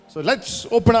So let's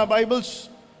open our Bibles.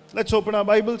 Let's open our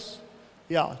Bibles.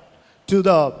 Yeah. To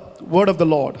the word of the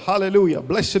Lord. Hallelujah.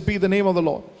 Blessed be the name of the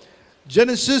Lord.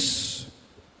 Genesis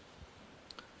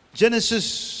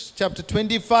chapter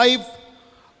 25,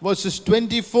 verses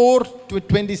 24 to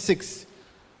 26.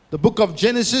 The book of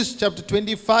Genesis chapter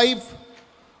 25,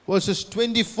 verses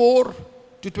 24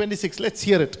 to 26. Let's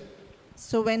hear it.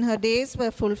 So when her days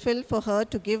were fulfilled for her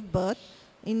to give birth,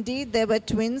 indeed there were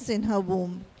twins in her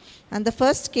womb. And the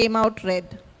first came out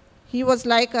red. He was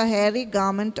like a hairy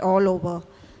garment all over.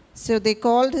 So they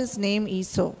called his name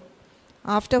Esau.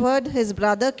 Afterward his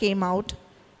brother came out,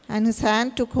 and his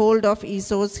hand took hold of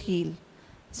Esau's heel.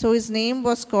 So his name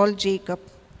was called Jacob.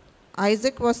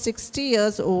 Isaac was 60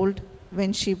 years old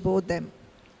when she bore them.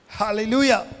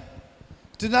 Hallelujah.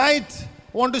 Tonight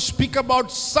I want to speak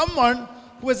about someone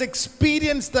who has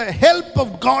experienced the help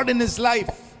of God in his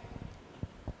life.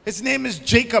 His name is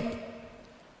Jacob.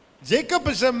 Jacob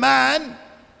is a man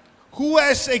who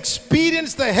has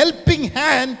experienced the helping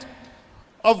hand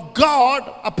of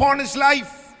God upon his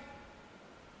life.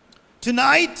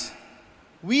 Tonight,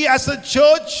 we as a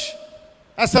church,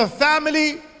 as a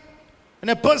family, in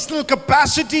a personal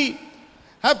capacity,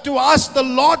 have to ask the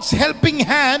Lord's helping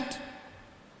hand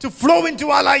to flow into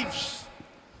our lives.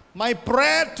 My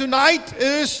prayer tonight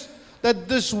is that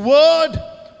this word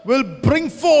will bring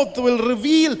forth, will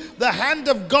reveal the hand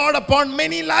of God upon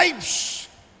many lives.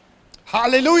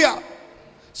 Hallelujah.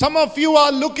 Some of you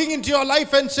are looking into your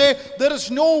life and say, there is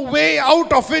no way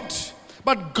out of it,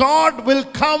 but God will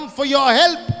come for your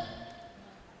help.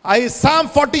 Psalm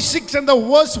 46 and the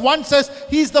verse 1 says,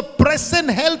 He is the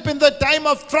present help in the time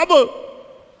of trouble.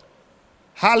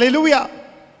 Hallelujah.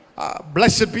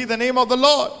 Blessed be the name of the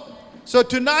Lord. So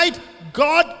tonight,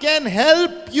 God can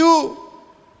help you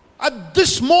at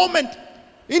this moment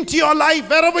into your life,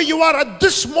 wherever you are at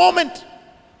this moment.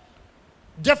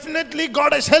 Definitely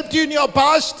God has helped you in your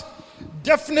past.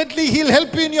 Definitely He'll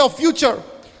help you in your future.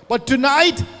 But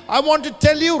tonight, I want to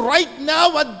tell you right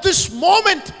now, at this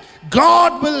moment,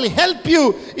 God will help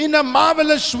you in a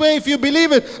marvelous way. If you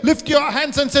believe it, lift your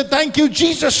hands and say, thank you,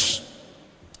 Jesus.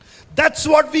 That's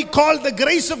what we call the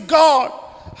grace of God.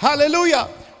 Hallelujah.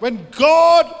 When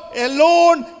God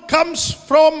alone comes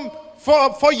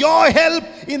for your help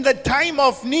in the time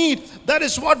of need, that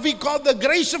is what we call the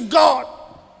grace of God.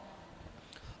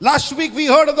 Last week we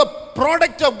heard of the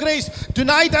product of grace.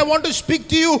 Tonight I want to speak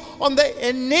to you on the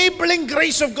enabling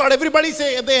grace of God. Everybody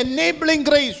say the enabling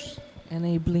grace.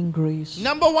 Enabling grace.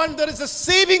 Number one, there is a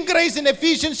saving grace in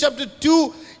Ephesians chapter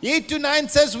 2, 8 to 9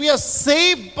 says we are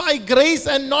saved by grace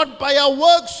and not by our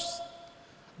works.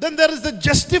 Then there is the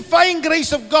justifying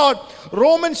grace of God.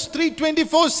 Romans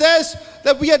 3:24 says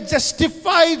that we are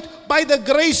justified by the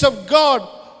grace of God.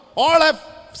 All have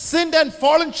sinned and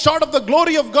fallen short of the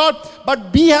glory of God,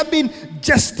 but we have been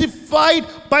justified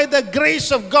by the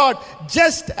grace of God,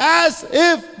 just as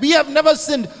if we have never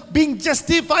sinned, being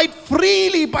justified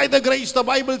freely by the grace, the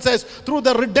Bible says, through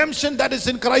the redemption that is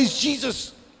in Christ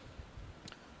Jesus.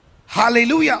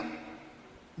 Hallelujah.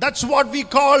 That's what we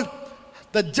call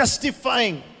the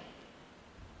justifying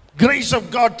grace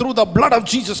of God through the blood of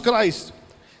Jesus Christ.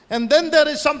 And then there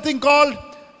is something called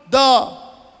the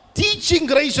teaching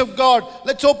grace of God.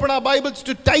 Let's open our Bibles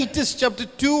to Titus chapter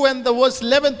 2 and the verse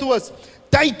 11 to us.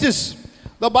 Titus,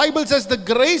 the Bible says the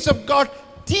grace of God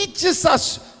teaches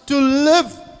us to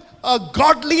live a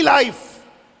godly life.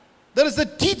 There is the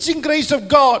teaching grace of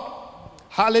God.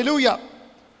 Hallelujah.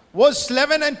 Verse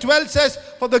 11 and 12 says,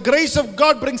 for the grace of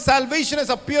God brings salvation has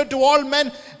appeared to all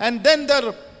men. And then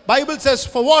the Bible says,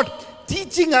 for what?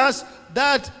 Teaching us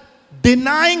that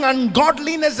denying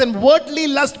ungodliness and worldly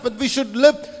lust, but we should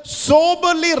live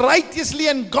soberly, righteously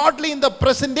and godly in the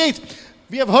present age.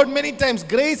 We have heard many times,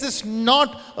 grace is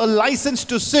not a license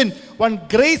to sin. When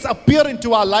grace appears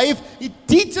into our life, it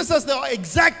teaches us the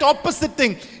exact opposite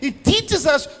thing. It teaches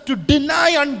us to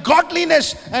deny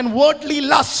ungodliness and worldly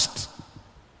lust.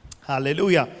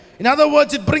 Hallelujah. In other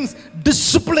words, it brings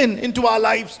discipline into our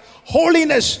lives,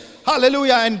 holiness,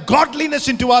 hallelujah, and godliness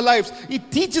into our lives. It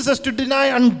teaches us to deny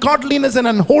ungodliness and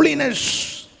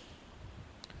unholiness.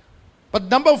 But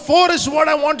number 4 is what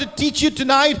I want to teach you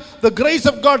tonight. The grace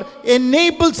of God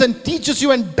enables and teaches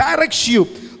you and directs you.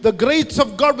 The grace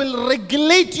of God will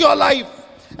regulate your life,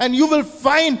 and you will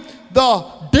find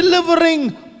the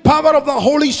delivering power of the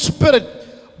Holy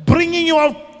Spirit bringing you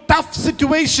out of tough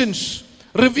situations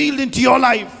revealed into your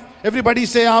life. Everybody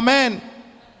say amen.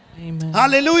 Amen.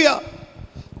 Hallelujah.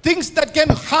 Things that can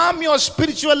harm your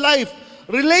spiritual life,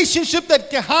 relationship that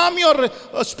can harm your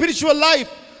spiritual life.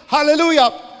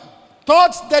 Hallelujah.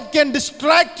 Thoughts that can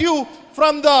distract you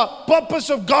from the purpose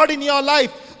of God in your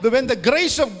life. when the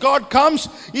grace of God comes,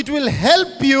 it will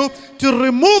help you to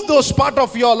remove those part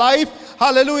of your life.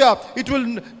 Hallelujah. It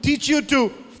will teach you to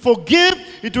forgive.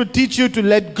 It will teach you to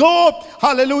let go.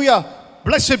 Hallelujah.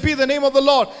 Blessed be the name of the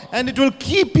Lord. And it will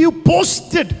keep you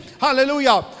posted.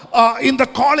 Hallelujah. In the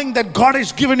calling that God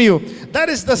has given you. That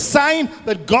is the sign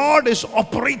that God is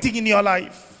operating in your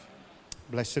life.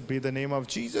 Blessed be the name of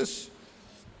Jesus.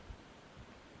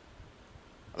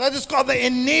 That is called the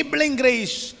enabling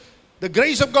grace. The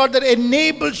grace of God that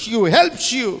enables you,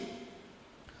 helps you.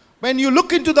 When you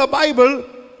look into the Bible,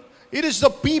 it is the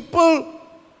people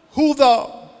who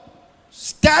the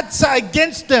stats are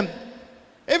against them.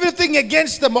 Everything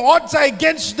against them, odds are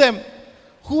against them,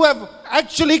 who have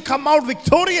actually come out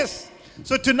victorious.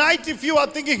 So tonight, if you are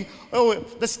thinking, oh,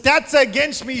 the stats are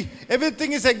against me,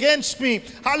 everything is against me,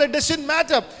 it doesn't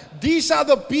matter. These are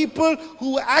the people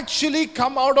who actually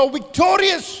come out of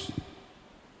victorious.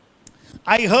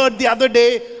 I heard the other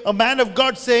day a man of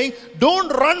God saying, don't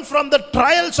run from the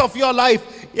trials of your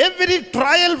life. Every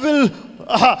trial will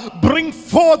bring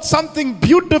forth something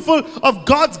beautiful of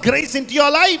God's grace into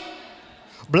your life.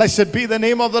 Blessed be the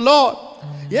name of the Lord.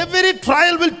 Every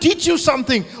trial will teach you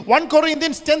something. 1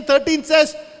 Corinthians 10:13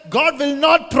 says, God will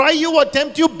not try you or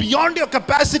tempt you beyond your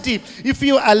capacity. If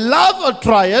you allow a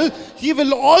trial, He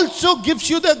will also give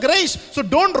you the grace. So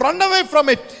don't run away from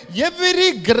it.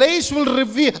 Every grace will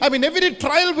reveal, every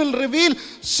trial will reveal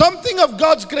something of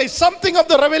God's grace, something of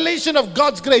the revelation of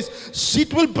God's grace.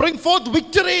 It will bring forth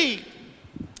victory.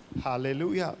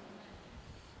 Hallelujah.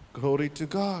 Glory to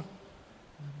God.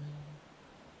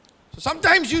 So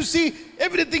sometimes you see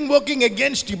everything working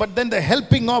against you, but then the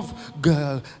helping of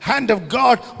hand of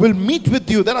God will meet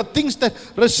with you. There are things that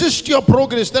resist your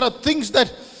progress. There are things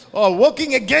that are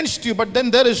working against you, but then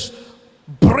there is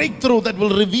breakthrough that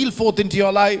will reveal forth into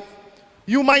your life.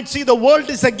 You might see the world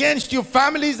is against you,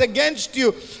 family is against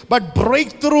you, but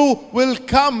breakthrough will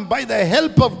come by the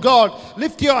help of God.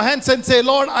 Lift your hands and say,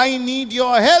 Lord, I need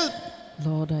your help.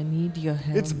 Lord, I need your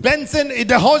help. It's Benson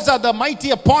Idahosa, the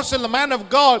mighty apostle, the man of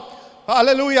God.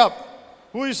 Hallelujah.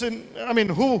 Who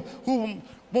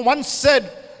once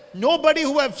said, nobody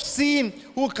who have seen,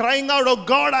 who crying out, oh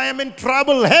God, I am in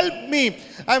trouble, help me.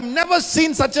 I've never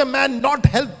seen such a man not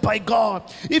helped by God.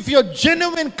 If your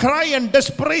genuine cry and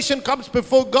desperation comes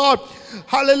before God,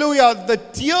 hallelujah, the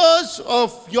tears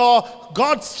of your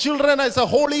God's children is a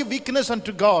holy weakness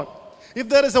unto God. If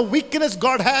there is a weakness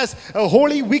God has, a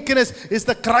holy weakness is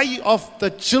the cry of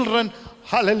the children.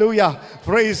 Hallelujah.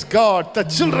 Praise God. The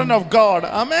children of God.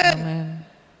 Amen. Amen.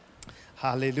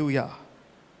 Hallelujah.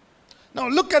 Now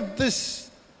look at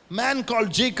this man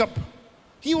called Jacob.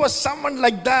 He was someone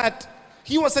like that.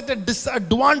 He was at a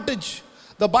disadvantage.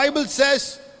 The Bible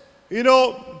says, it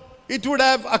would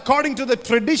have, according to the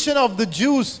tradition of the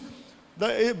Jews,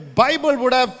 the Bible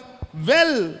would have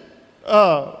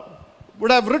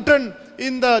written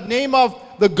in the name of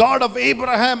the God of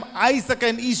Abraham, Isaac,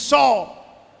 and Esau.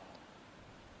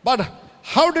 But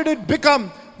how did it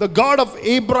become the God of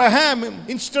Abraham?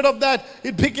 Instead of that,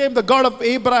 it became the God of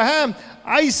Abraham,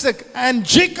 Isaac, and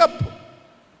Jacob.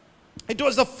 It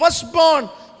was the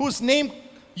firstborn whose name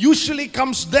usually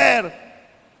comes there.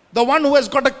 The one who has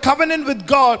got a covenant with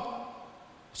God.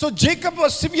 So Jacob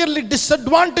was severely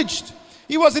disadvantaged.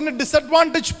 He was in a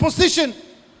disadvantaged position.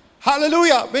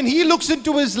 Hallelujah. When he looks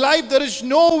into his life, there is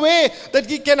no way that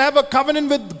he can have a covenant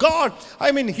with God.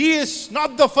 He is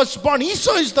not the firstborn.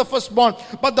 Esau is the firstborn.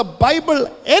 But the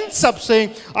Bible ends up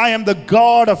saying, I am the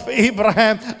God of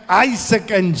Abraham,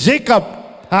 Isaac, and Jacob.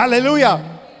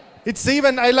 Hallelujah. It's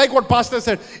even, I like what Pastor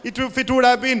said. If it would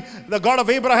have been the God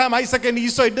of Abraham, Isaac, and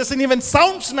Esau, it doesn't even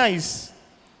sound nice.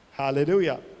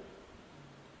 Hallelujah.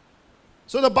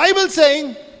 So the Bible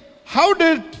saying, how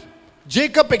did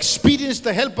Jacob experienced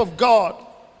the help of God?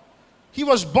 He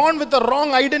was born with the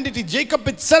wrong identity. Jacob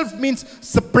itself means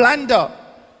supplanter,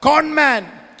 con man,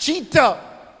 cheater.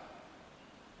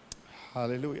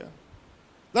 Hallelujah.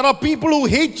 There are people who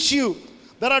hate you.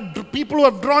 There are people who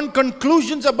have drawn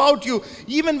conclusions about you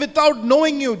even without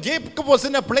knowing you. Jacob was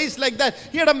in a place like that.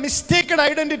 He had a mistaken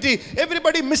identity.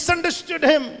 Everybody misunderstood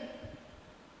him.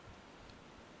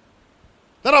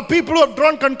 There are people who have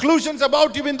drawn conclusions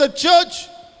about you in the church.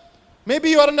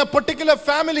 Maybe you are in a particular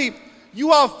family.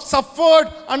 You have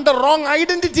suffered under wrong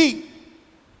identity.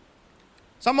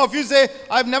 Some of you say,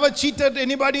 I've never cheated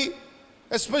anybody.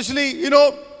 Especially,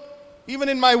 even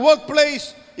in my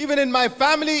workplace, even in my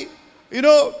family,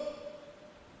 I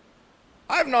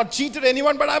have not cheated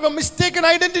anyone, but I have a mistaken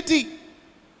identity.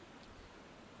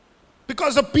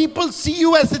 Because the people see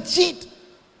you as a cheat.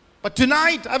 But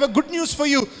tonight, I have a good news for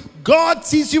you. God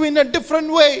sees you in a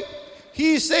different way.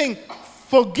 He is saying,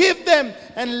 Forgive them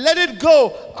and let it go.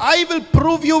 I will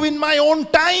prove you in my own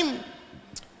time.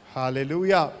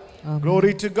 Hallelujah. Amen.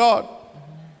 Glory to God.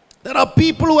 There are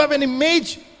people who have an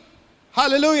image.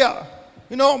 Hallelujah.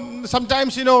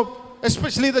 Sometimes,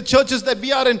 especially the churches that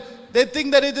we are in, they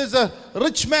think that it is a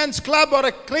rich man's club or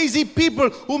a crazy people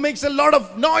who makes a lot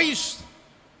of noise.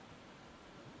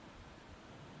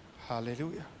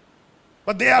 Hallelujah.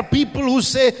 But there are people who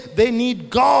say they need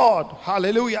God.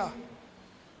 Hallelujah.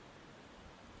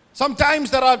 Sometimes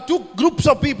there are two groups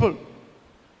of people.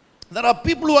 There are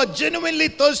people who are genuinely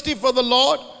thirsty for the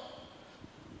Lord,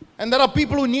 and there are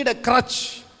people who need a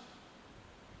crutch.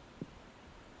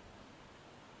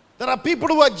 There are people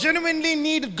who are genuinely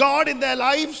need God in their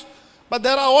lives, but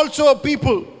there are also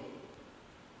people,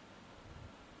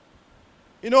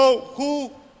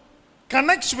 who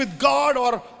connects with God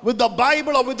or with the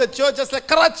Bible or with the church as a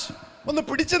crutch.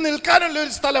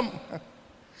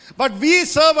 But we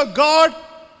serve a God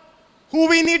who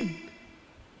we need,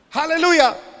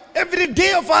 hallelujah, every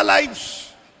day of our lives.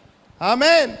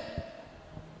 Amen.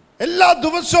 എല്ലാ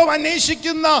ദിവസവും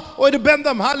അന്വേഷിക്കുന്ന ഒരു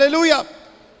ബന്ധം. Hallelujah.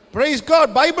 Praise God.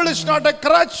 Bible is not a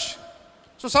crutch.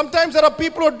 So sometimes there are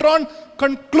people who have drawn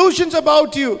conclusions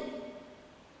about you.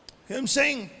 I'm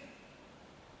saying,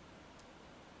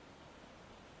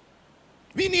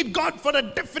 we need God for a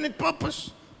definite purpose.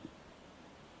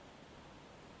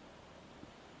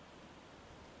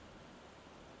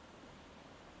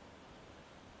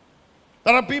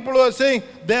 There are people who are saying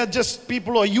they are just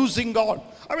people who are using God.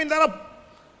 There are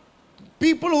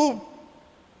people who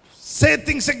say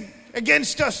things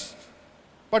against us.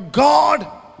 But God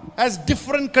has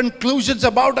different conclusions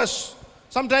about us.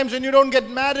 Sometimes when you don't get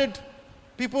married,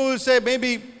 people will say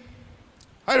maybe,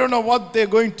 I don't know what they're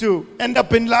going to end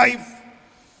up in life.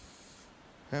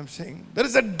 I'm saying there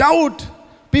is a doubt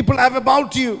people have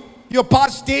about you, your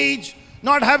past age,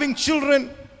 not having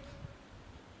children.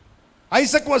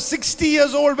 Isaac was 60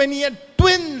 years old when he had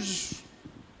twins.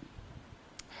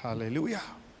 Hallelujah.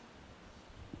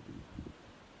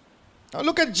 Now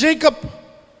look at Jacob.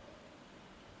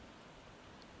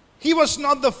 He was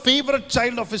not the favorite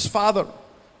child of his father.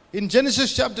 In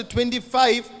Genesis chapter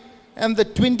 25 and the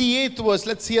 28th verse,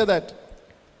 let's hear that.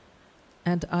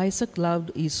 And Isaac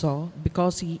loved Esau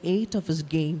because he ate of his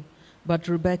game, but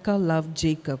Rebekah loved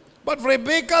Jacob. But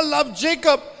Rebekah loved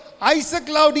Jacob. Isaac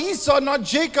loved Esau, not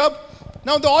Jacob.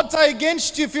 Now the odds are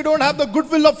against you if you don't have the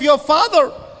goodwill of your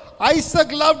father.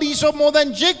 Isaac loved Esau more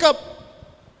than Jacob.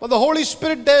 But the Holy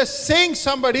Spirit there is saying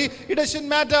somebody, it doesn't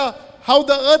matter how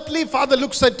the earthly father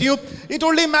looks at you. It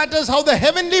only matters how the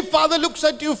heavenly Father looks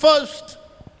at you first.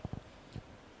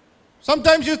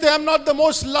 Sometimes you say, I'm not the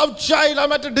most loved child.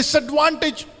 I'm at a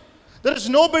disadvantage. There is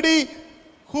nobody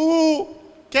who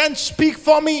can speak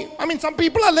for me. Some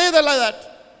people are like that.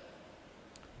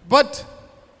 But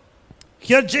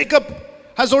here Jacob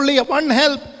has only one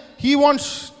help. He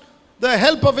wants the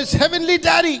help of his heavenly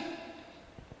daddy.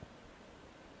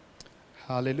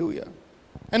 Hallelujah.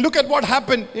 And look at what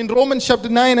happened in Romans chapter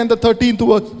 9 and the 13th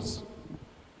verse.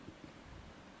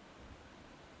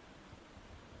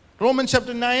 Romans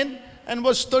chapter 9 and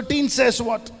verse 13 says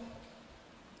what?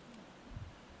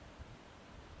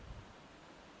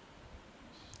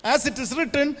 As it is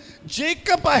written,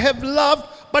 Jacob I have loved,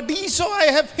 but Esau I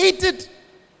have hated.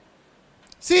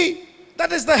 See,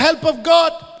 that is the help of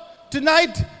God.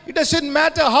 Tonight, it doesn't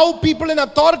matter how people in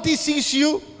authority sees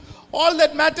you. All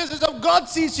that matters is how God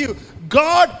sees you.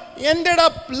 God ended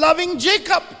up loving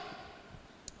Jacob.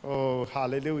 Oh,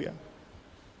 hallelujah.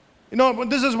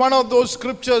 This is one of those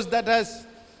scriptures that has,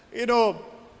 that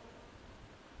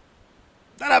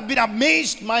I've been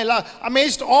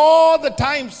amazed all the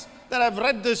times that I've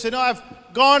read this. I've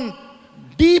gone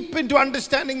deep into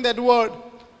understanding that word.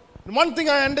 And one thing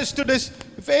I understood is,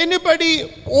 if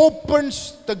anybody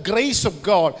opens the grace of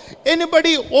God,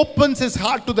 anybody opens his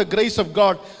heart to the grace of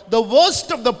God, the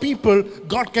worst of the people,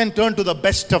 God can turn to the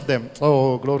best of them.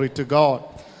 Oh, glory to God.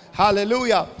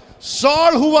 Hallelujah.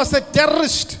 Saul, who was a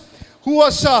terrorist, who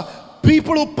was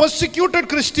people who persecuted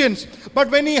Christians, but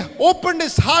when he opened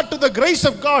his heart to the grace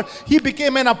of God, he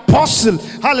became an apostle.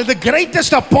 Hallelujah. The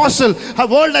greatest apostle the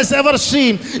world has ever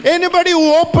seen. Anybody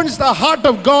who opens the heart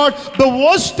of God, the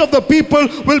worst of the people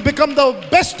will become the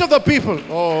best of the people.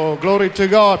 Oh, glory to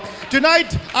God.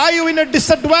 Tonight, are you in a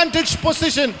disadvantaged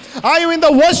position? Are you in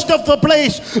the worst of the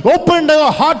place? Open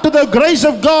your heart to the grace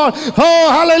of God. Oh,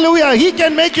 hallelujah. He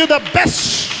can make you the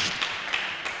best.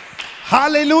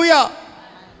 Hallelujah.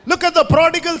 Look at the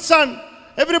prodigal son.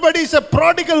 Everybody is a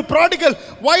prodigal.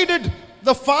 Why did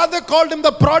The father called him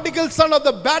the prodigal son or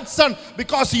the bad son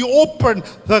because he opened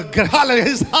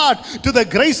his heart to the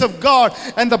grace of God.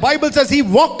 And the Bible says he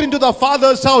walked into the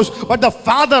father's house, but the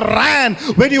father ran.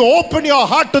 When you open your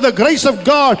heart to the grace of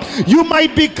God, you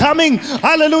might be coming,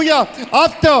 hallelujah,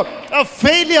 after a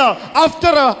failure, after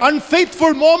an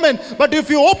unfaithful moment. But if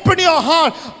you open your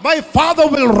heart, my father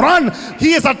will run.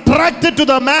 He is attracted to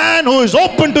the man who is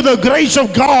open to the grace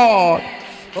of God.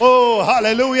 Oh,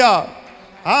 hallelujah.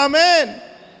 Amen.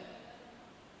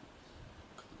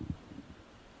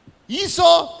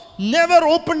 Esau never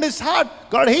opened his heart.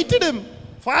 God hated him.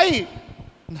 Why?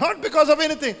 Not because of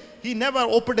anything. He never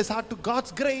opened his heart to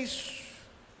God's grace.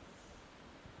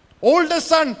 Older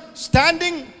son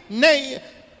standing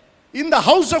in the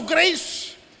house of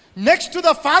grace next to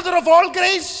the father of all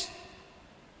grace,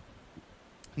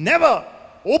 never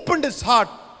opened his heart.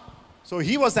 So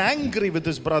he was angry with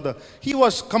his brother. He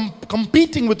was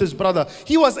competing with his brother.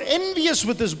 He was envious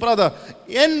with his brother.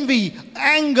 Envy,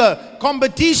 anger,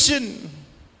 competition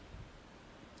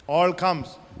all comes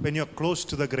when you're close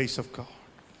to the grace of God.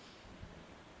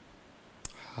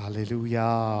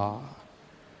 Hallelujah.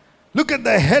 Look at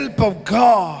the help of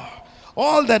God.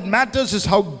 All that matters is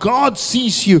how God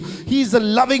sees you. He is a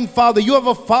loving Father. You have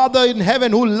a Father in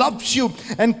heaven who loves you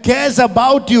and cares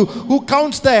about you, who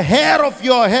counts the hair of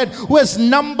your head, who has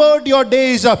numbered your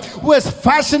days, who has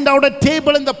fashioned out a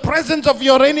table in the presence of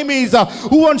your enemies,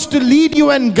 who wants to lead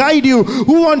you and guide you,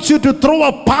 who wants you to throw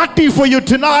a party for you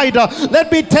tonight. Let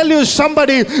me tell you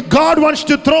somebody, God wants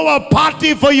to throw a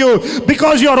party for you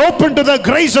because you're open to the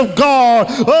grace of God.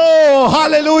 Oh,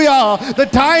 hallelujah. The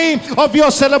time of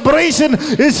your celebration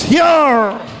is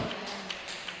here.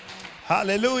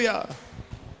 Hallelujah.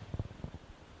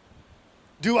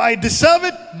 Do I deserve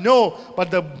it? No.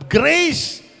 But the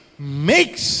grace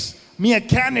makes me a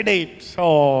candidate.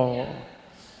 Oh,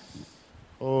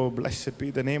 blessed be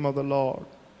the name of the Lord.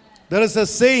 There is a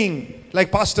saying,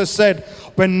 like Pastor said,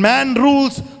 when man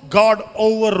rules, God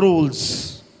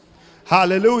overrules.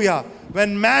 Hallelujah.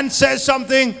 When man says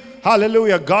something,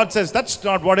 hallelujah, God says that's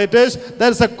not what it is.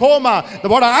 There's a comma.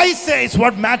 What I say is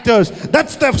what matters.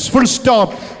 That's the full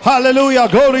stop. Hallelujah,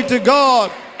 glory to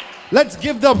God. Let's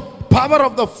give the power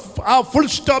of our full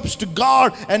stops to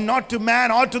God and not to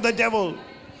man or to the devil.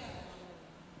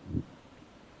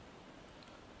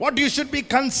 What you should be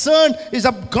concerned is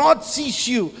that God sees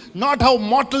you, not how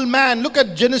mortal man. Look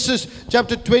at Genesis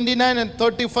chapter 29 and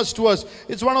 31st verse.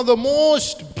 It's one of the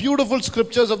most beautiful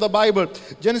scriptures of the Bible.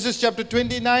 Genesis chapter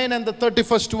 29 and the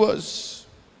 31st verse.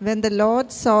 When the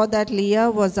Lord saw that Leah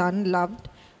was unloved,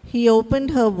 he opened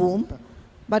her womb,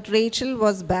 but Rachel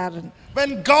was barren.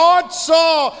 When God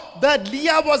saw that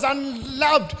Leah was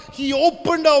unloved, he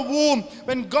opened her womb.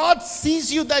 When God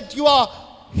sees you that you are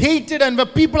hated and where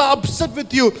people are upset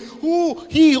with you,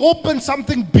 he opens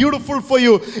something beautiful for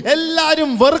you.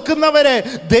 Ellarum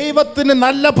verukkannavare devathinu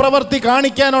nalla pravarthi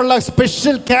kanikkanulla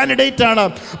special candidate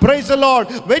aanu. Praise the Lord.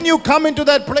 When you come into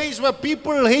that place where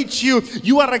people hate you,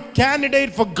 you are a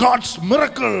candidate for God's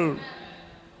miracle.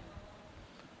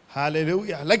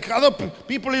 Hallelujah. Like other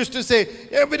people used to say,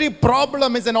 every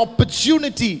problem is an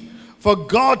opportunity for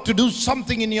God to do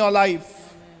something in your life.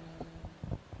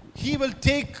 He will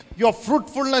take your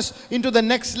fruitfulness into the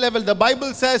next level. The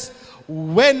Bible says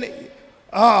when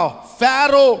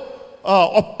Pharaoh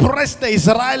oppressed the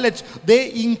Israelites,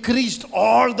 they increased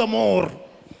all the more.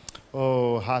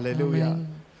 Oh, hallelujah. Amen.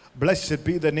 Blessed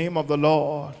be the name of the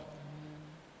Lord.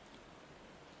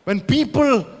 When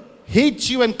people hate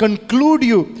you and conclude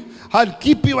you, I'll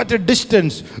keep you at a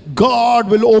distance, God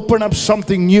will open up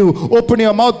something new. Open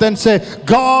your mouth and say,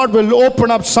 God will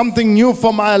open up something new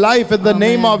for my life in the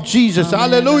name of Jesus. Amen.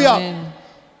 Hallelujah. Amen.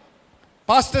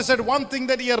 Pastor said one thing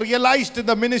that he realized in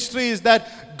the ministry is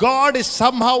that God is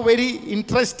somehow very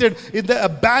interested in the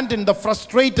abandoned, the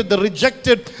frustrated, the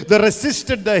rejected, the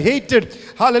resisted, the hated.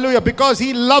 Hallelujah. Because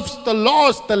he loves the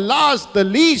lost, the last, the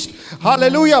least.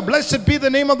 Hallelujah. Blessed be the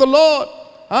name of the Lord.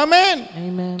 Amen.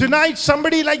 Amen. Tonight,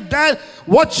 somebody like that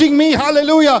watching me,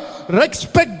 hallelujah,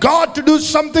 expect God to do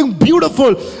something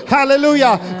beautiful.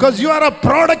 Hallelujah. Because you are a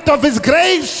product of His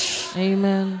grace.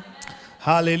 Amen.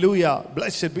 Hallelujah.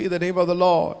 Blessed be the name of the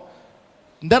Lord.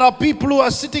 There are people who are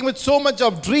sitting with so much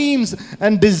of dreams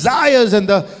and desires, and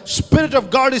the Spirit of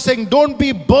God is saying, don't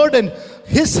be burdened.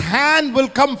 His hand will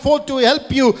come forth to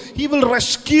help you. He will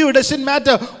rescue. It doesn't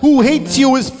matter who hates you,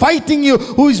 who is fighting you,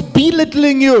 who is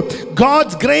belittling you.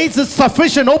 God's grace is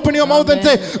sufficient. Open your mouth and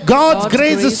say, God's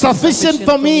grace is sufficient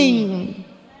for me.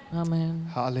 Amen.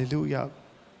 Hallelujah.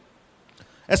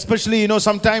 Especially,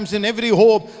 sometimes in every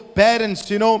home, parents,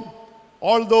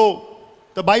 although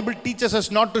the Bible teaches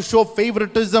us not to show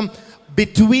favoritism,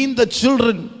 between the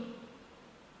children.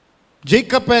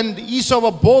 Jacob and Esau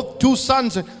were both two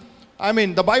sons. I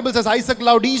mean, the Bible says Isaac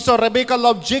loved Esau, Rebekah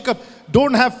loved Jacob.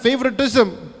 Don't have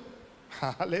favoritism.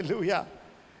 Hallelujah.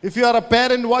 If you are a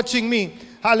parent watching me,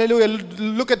 hallelujah,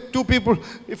 look at two people.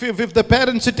 If the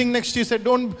parent sitting next to you said,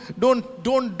 don't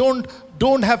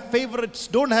have favorites,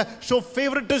 show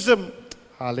favoritism.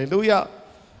 Hallelujah.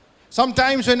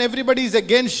 Sometimes when everybody is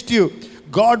against you,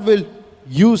 God will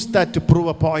use that to prove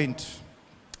a point.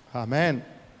 Amen.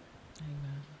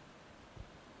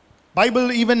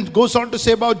 Bible even goes on to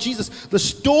say about Jesus, the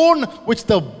stone which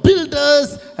the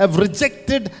builders have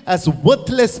rejected as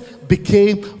worthless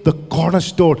became the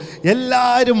cornerstone.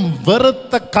 Ellarum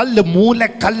veruttha kallu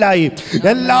moolakallayi.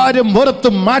 Ellarum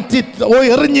verutthu maatti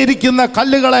erinjirikkunna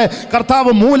kallugale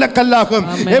Karthavu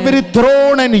moolakallakum. Every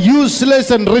thrown and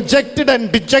useless and rejected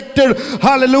and dejected,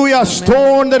 hallelujah,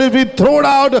 stone that is been thrown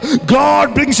out,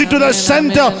 God brings it to the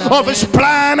center of His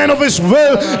plan and of His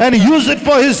will, and use it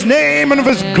for His name and of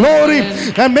His glory.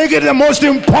 And make it the most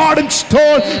important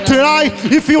stone tonight.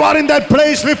 If you are in that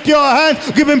place, lift your hand,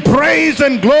 give Him praise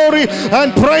and glory,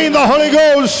 and pray in the Holy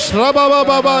Ghost.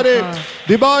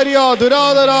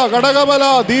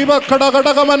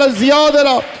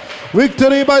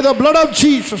 Victory by the blood of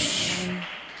Jesus.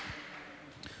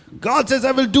 God says,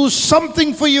 I will do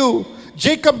something for you.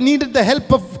 Jacob needed the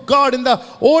help of God. In the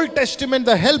Old Testament,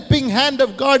 the helping hand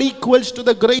of God equals to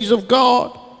the grace of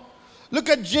God. Look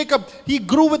at Jacob. He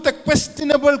grew with a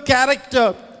questionable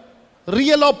character.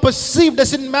 Real or perceived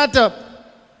doesn't matter.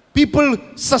 People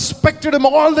suspected him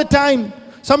all the time.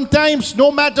 Sometimes, no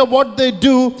matter what they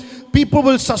do, people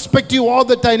will suspect you all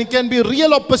the time. It can be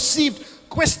real or perceived,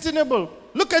 questionable.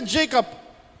 Look at Jacob.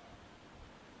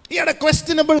 He had a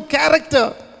questionable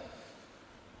character.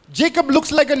 Jacob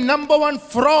looks like a #1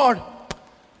 fraud.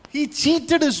 He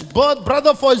cheated his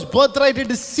brother for his birthright. He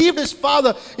deceived his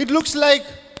father. It looks like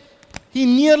he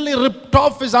nearly ripped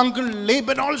off his uncle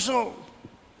Laban also.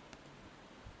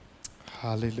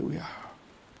 Hallelujah.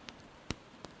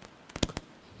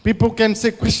 People can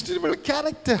say, questionable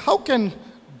character. How can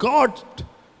God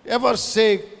ever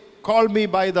say, call me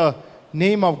by the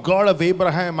name of God of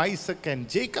Abraham, Isaac, and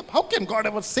Jacob? How can God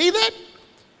ever say that?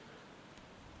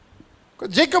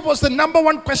 Because Jacob was the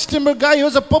 #1 questionable guy. He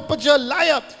was a perpetual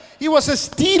liar. He was a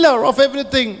stealer of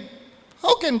everything.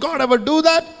 How can God ever do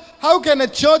that? How can a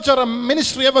church or a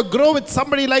ministry ever grow with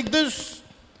somebody like this?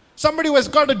 Somebody who has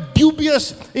got a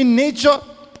dubious in nature,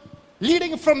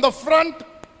 leading from the front.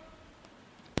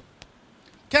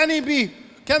 Can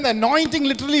the anointing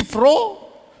literally flow?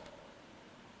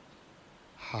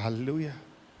 Hallelujah.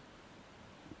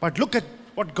 But look at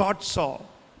what God saw.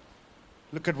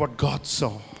 Look at what God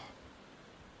saw.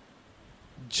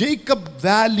 Jacob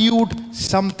valued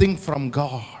something from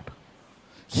God.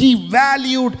 He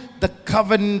valued the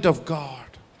covenant of God.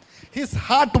 His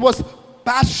heart was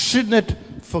passionate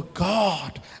for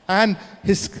God and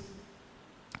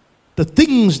the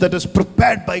things that is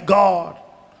prepared by God.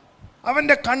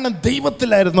 അവന്റെ കണ്ണ്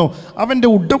ദൈവത്തിലായിരുന്നു, അവന്റെ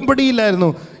ഉടമ്പടിയിലായിരുന്നു.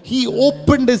 He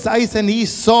opened his eyes and he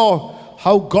saw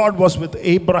how God was with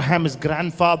Abraham, his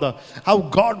grandfather, how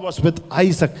God was with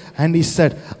Isaac, and he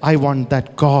said, I want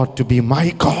that God to be my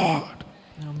God.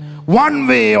 Amen. One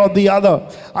way or the other,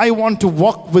 I want to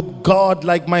walk with God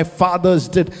like my fathers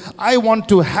did. I want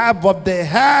to have what they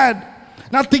had.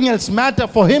 Nothing else mattered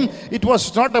for him. It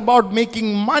was not about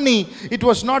making money. It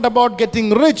was not about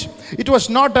getting rich. It was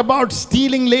not about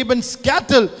stealing Laban's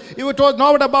cattle. It was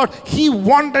not about, he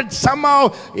wanted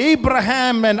somehow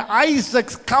Abraham and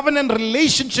Isaac's covenant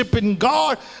relationship in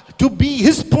God to be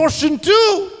his portion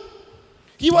too.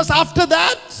 He was after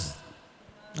that.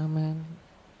 Amen.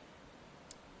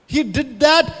 He did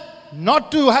that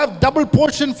not to have double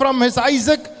portion from his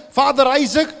father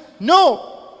Isaac. No.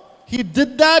 He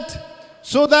did that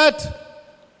so that,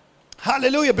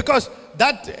 hallelujah, because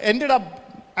that ended up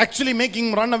actually making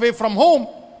him run away from home.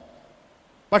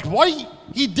 But why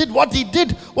he did what he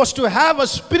did was to have a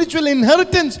spiritual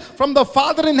inheritance from the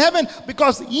Father in heaven,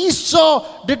 because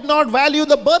Esau did not value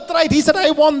the birthright. He said, I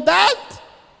want that.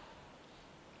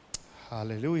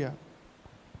 Hallelujah.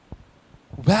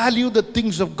 Value the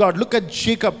things of God. Look at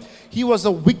Jacob. He was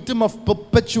a victim of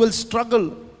perpetual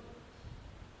struggle.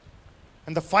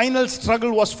 And the final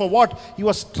struggle was for what? He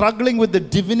was struggling with the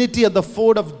divinity at the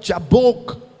ford of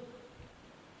Jabbok.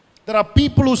 There are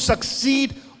people who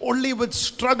succeed only with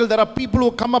struggle. There are people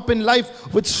who come up in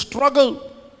life with struggle.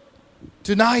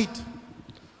 Tonight,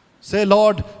 say,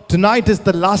 Lord, tonight is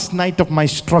the last night of my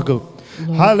struggle.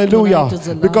 Lord, hallelujah.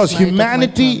 Because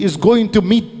humanity is going to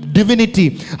meet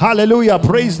divinity. Hallelujah.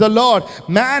 Praise the Lord.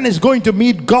 Man is going to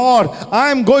meet God.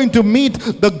 I'm going to meet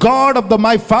the God of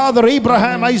my father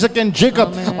Abraham, Isaac, and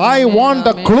Jacob. I want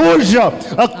a closure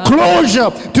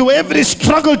to every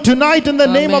struggle tonight in the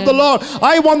name of the Lord.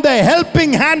 I want the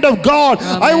helping hand of God.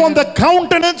 I want the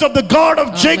countenance of the God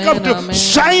of Jacob to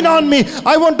shine on me.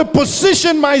 I want to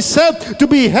position myself to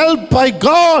be helped by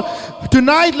God.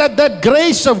 Tonight, let that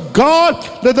grace of God,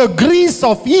 let the grace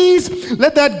of ease,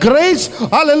 let that grace,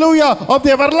 hallelujah, of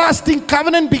the everlasting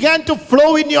covenant begin to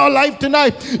flow in your life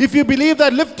tonight. If you believe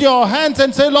that, lift your hands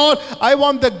and say, Lord, I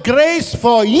want the grace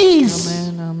for ease.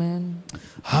 Amen. Amen.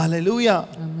 Hallelujah.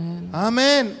 Amen.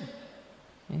 Amen.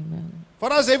 Amen.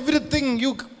 For us, everything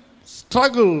you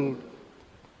struggle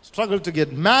to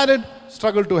get married,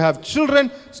 struggle to have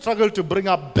children, struggle to bring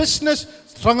up business,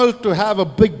 struggle to have a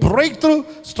big breakthrough,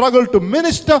 struggle to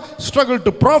minister, struggle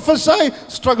to prophesy,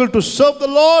 struggle to serve the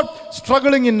Lord,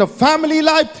 struggling in the family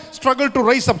life, struggle to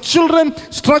raise up children,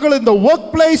 struggle in the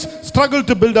workplace, struggle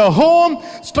to build a home,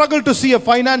 struggle to see a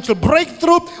financial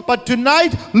breakthrough. But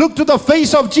tonight, look to the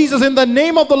face of Jesus in the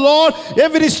name of the Lord.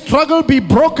 Every struggle be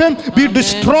broken, be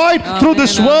destroyed through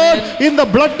this word in the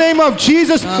blood name of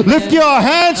Jesus. Lift your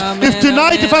hands. If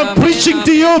tonight, if I'm preaching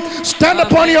to you, stand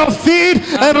upon your feet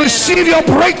and receive your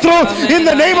breakthrough in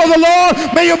the name of the Lord.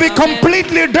 May you be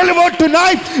completely delivered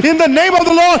tonight in the name of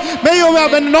the Lord. May you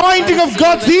have anointing of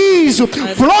God's ease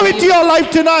flow into your life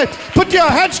tonight. Put your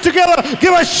hands together.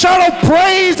 Give a shout of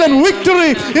praise and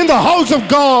victory in the house of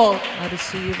God. I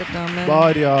receive it. Amen.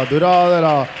 Bharya,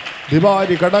 Duradara,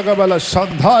 Dibari, Kadakabala,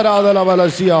 Sandhara,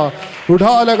 Valasia,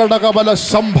 Udhala, Kadakabala,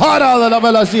 Sambhara,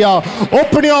 Valasia.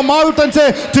 Open your mouth and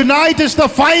say, tonight is the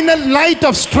final night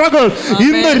of struggle in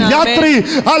the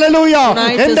Yatri. Hallelujah.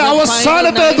 In the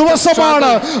Avasanata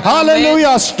Duvasamana.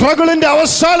 Hallelujah. Struggle in the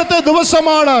Avasanata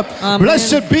Duvasamana.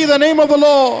 Blessed be the name of the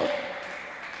Lord.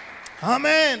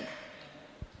 Amen.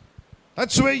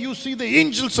 That's where you see the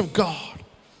angels of God.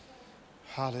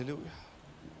 Hallelujah.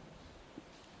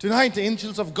 Tonight, the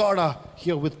angels of God are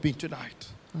here with me tonight.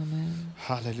 Amen.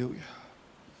 Hallelujah.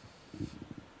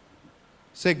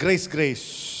 Say grace,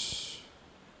 grace.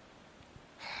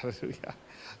 Hallelujah.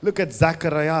 Look at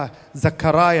Zechariah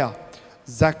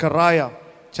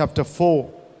chapter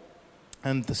 4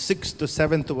 and the 6th to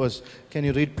 7th verse. Can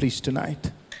you read please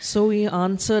tonight? So he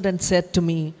answered and said to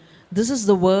me, This is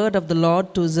the word of the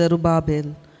Lord to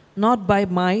Zerubbabel, not by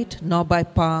might nor by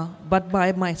power, but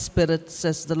by my spirit,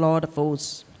 says the Lord of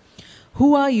hosts.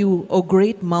 Who are you, O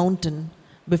great mountain?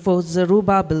 Before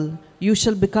Zerubbabel you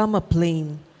shall become a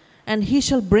plain, and he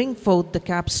shall bring forth the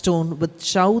capstone with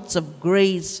shouts of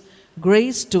grace,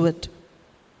 grace to it.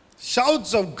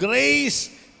 Shouts of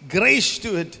grace, grace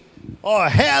to it. Or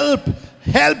help,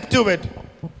 help to it.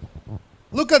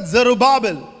 Look at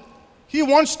Zerubbabel. He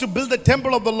wants to build the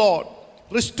temple of the Lord,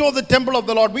 restore the temple of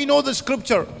the Lord. We know the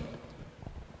scripture.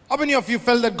 How many of you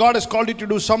felt that God has called you to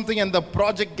do something and the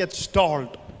project gets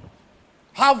stalled?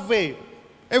 Halfway,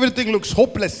 everything looks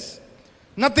hopeless.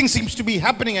 Nothing seems to be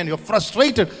happening and you're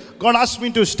frustrated. God asked me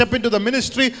to step into the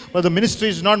ministry, but the ministry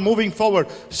is not moving forward.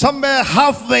 Somewhere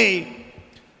halfway,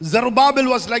 Zerubbabel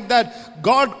was like that.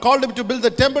 God called him to build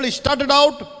the temple. He started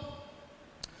out.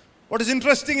 What is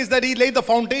interesting is that he laid the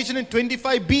foundation in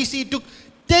 25 BC. It took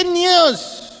 10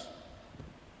 years.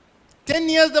 10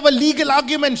 years there were legal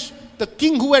arguments. The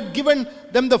king who had given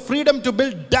them the freedom to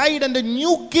build died and the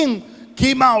new king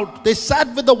came out. They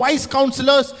sat with the wise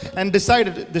counselors and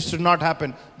decided this should not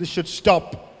happen. This should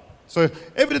stop. So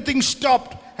everything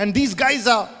stopped and these guys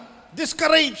are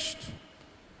discouraged.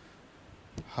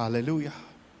 Hallelujah.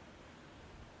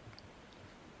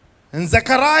 And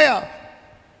Zechariah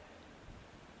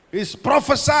is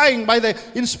prophesying by the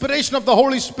inspiration of the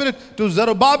Holy Spirit to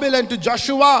Zerubbabel and to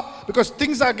Joshua because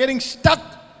things are getting stuck.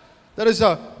 There is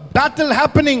a battle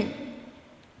happening.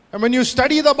 And when you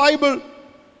study the Bible,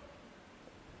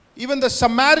 even the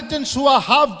Samaritans who are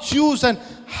half Jews and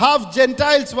half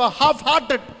Gentiles were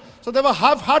half-hearted. So there were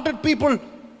half-hearted people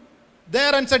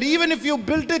there and said, even if you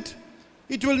build it,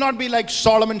 it will not be like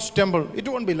Solomon's temple. It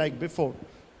won't be like before.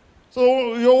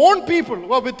 So your own people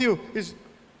who are with you is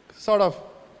sort of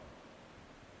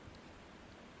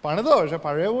പണിതോ പക്ഷെ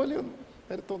പഴയ പോലെ ഒന്നും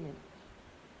വരുത്തൊന്നും.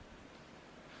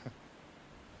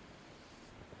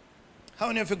 How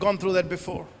many of you gone through that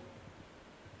before?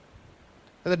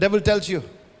 The devil tells you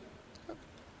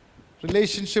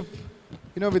relationship,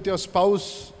 with your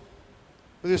spouse,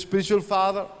 with your spiritual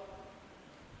father,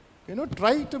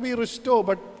 try to be restored,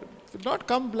 but it will not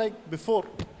come like before.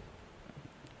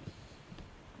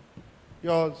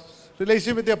 Your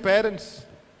relationship with your parents,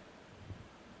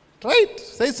 try it,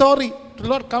 say sorry, it will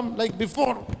not come like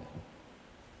before.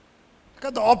 Look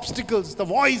at the obstacles, the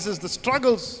voices, the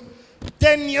struggles.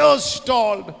 10 years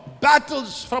stalled,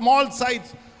 battles from all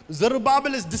sides.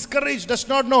 Zerubbabel is discouraged, does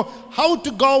not know how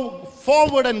to go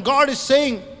forward, and God is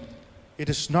saying, it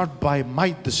is not by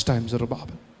might this time,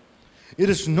 Zerubbabel. It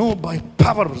is no by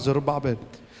power, Zerubbabel.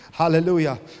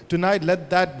 Hallelujah. Tonight, let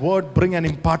that word bring an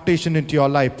impartation into your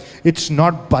life. It's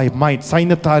not by might.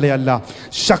 Sainathale Allah.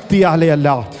 Shaktiyale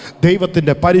Allah.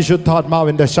 Devathinte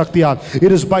Parishuddhatmavinte Shaktiyal. It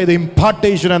is by the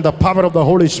impartation and the power of the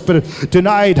Holy Spirit.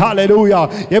 Tonight, hallelujah.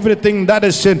 Everything that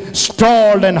is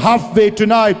stalled and halfway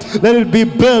tonight, let it be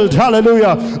built,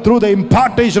 hallelujah, through the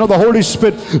impartation of the Holy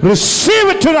Spirit. Receive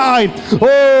it tonight.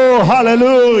 Oh,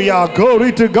 hallelujah.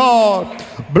 Glory to God.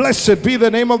 Blessed be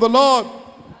the name of the Lord.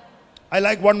 I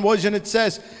like one version, it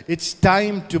says, it's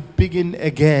time to begin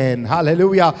again.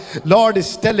 Hallelujah. Lord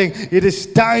is telling, it is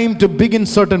time to begin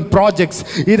certain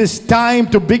projects. It is time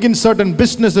to begin certain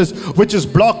businesses which is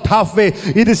blocked halfway.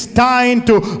 It is time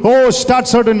to, start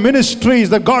certain ministries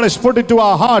that God has put into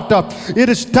our heart. It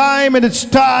is time, and it's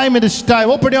time, it is time.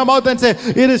 Open your mouth and say,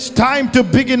 it is time to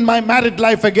begin my married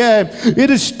life again. It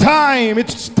is time,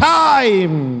 it's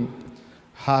time.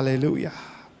 Hallelujah.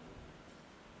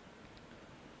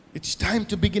 It's time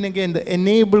to begin again. The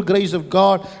enabled grace of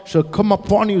God shall come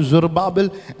upon you, Zerubbabel,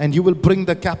 and you will bring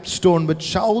the capstone with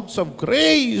shouts of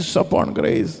grace upon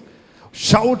grace.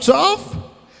 Shouts of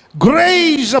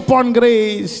grace upon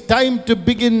grace. Time to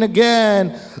begin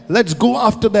again. Let's go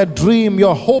after that dream.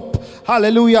 Your hope,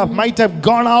 hallelujah, might have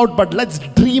gone out, but let's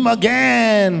dream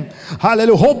again.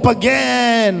 Hallelujah. Hope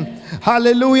again.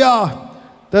 Hallelujah.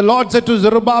 The Lord said to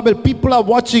Zerubbabel, people are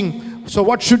watching. So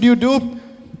what should you do?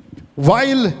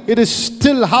 While it is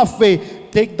still halfway,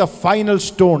 take the final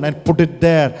stone and put it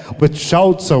there with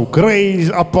shouts of grace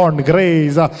upon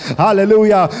grace.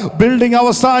 Hallelujah. Building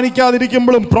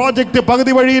avasanikkadirikkumbozhum, project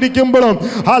pagudi vazhi irikkumbozhum,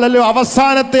 hallelujah,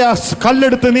 avasanathe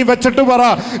kalleduthu nee vechittu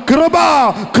vara,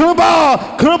 kripa,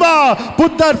 kripa, kripa.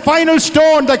 Put that final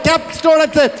stone, the capstone,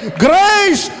 and say,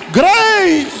 grace,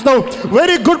 grace. The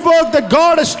very good work that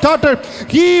God has started,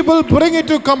 He will bring it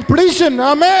to completion.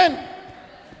 Amen.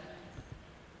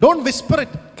 Don't whisper it.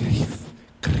 Grief,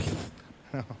 grief.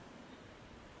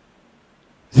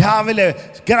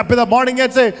 Get up in the morning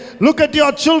and say, look at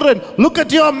your children, look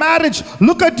at your marriage,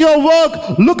 look at your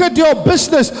work, look at your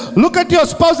business, look at your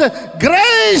spouse.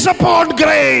 Grace upon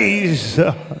grace.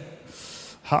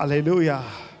 Hallelujah.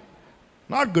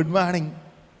 Not good morning.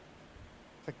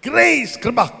 Grace.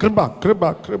 Kripa, kripa,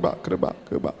 kripa, kripa, kripa,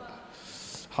 kripa.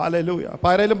 Hallelujah.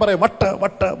 Parayilum paray vatta.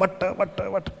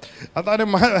 Adane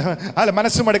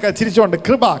manassu madikka chirichonde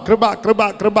kripa, kripa,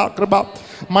 kripa, kripa, kripa.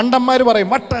 Mandammaru parayum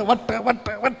vatta.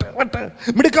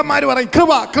 Midikkammaru parayum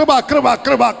kripa, kripa, kripa,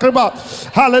 kripa, kripa.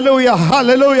 Hallelujah,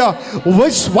 hallelujah.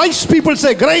 Wise people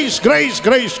say grace, grace,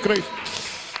 grace, grace.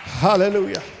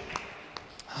 Hallelujah.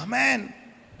 Amen.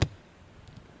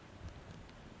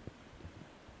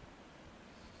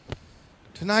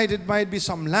 Tonight it might be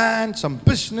some land, some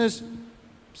business,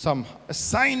 some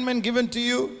assignment given to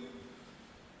you.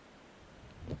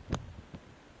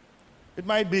 It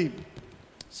might be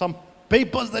some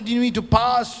papers that you need to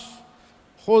pass.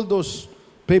 Hold those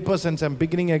papers and say, I'm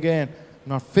beginning again.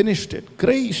 Not finished it.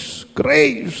 Grace,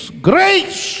 grace,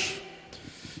 grace.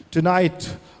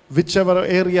 Tonight, whichever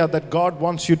area that God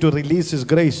wants you to release His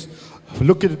grace,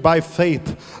 look at it by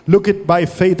faith. Look at it by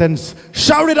faith and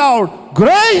shout it out.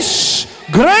 Grace,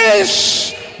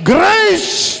 grace,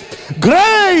 grace,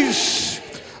 grace.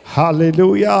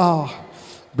 Hallelujah.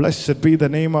 Blessed be the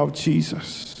name of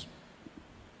Jesus.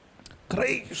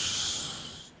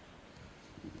 Grace.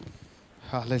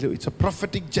 Hallelujah. It's a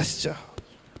prophetic gesture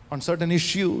on certain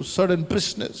issues, certain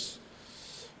business.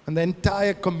 And the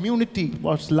entire community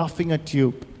was laughing at you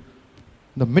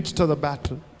in the midst of the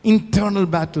battle. Internal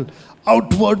battle,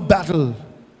 outward battle.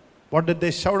 What did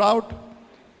they shout out?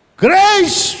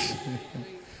 Grace!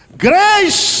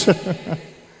 Grace!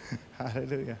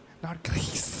 Hallelujah. Not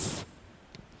grace.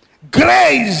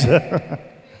 Grace!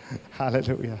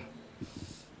 Hallelujah.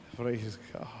 Praise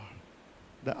God.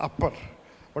 The upper,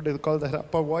 what do you call that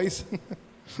upper voice?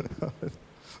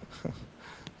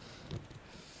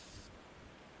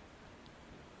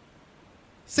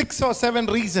 6 or 7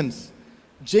 reasons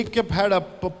Jacob had a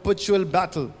perpetual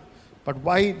battle, but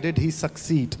why did he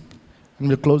succeed? And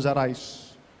we'll close our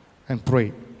eyes and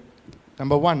pray.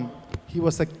 Number 1, he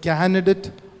was a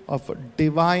candidate of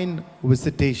divine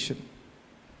visitation.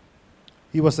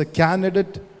 He was a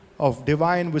candidate of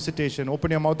divine visitation.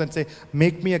 Open your mouth and say,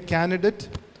 make me a candidate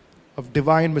of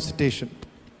divine visitation.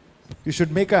 You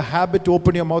should make a habit to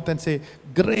open your mouth and say,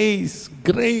 grace,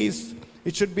 grace.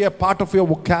 It should be a part of your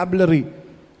vocabulary.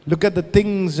 Look at the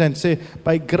things and say,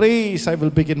 by grace I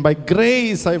will begin, by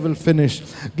grace I will finish.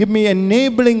 Give me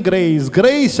enabling grace,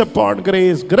 grace upon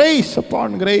grace, grace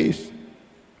upon grace.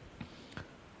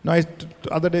 Now,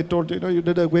 the other day told you, you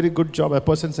did a very good job. A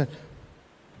person said,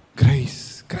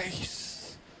 grace,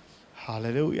 grace.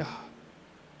 Hallelujah.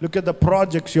 Look at the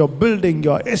projects you're building,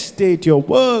 your estate, your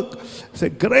work. Say,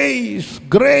 grace,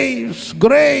 grace,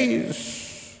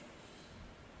 grace.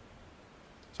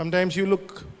 Sometimes you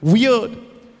look weird,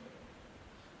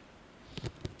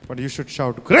 but you should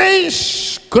shout,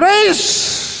 grace,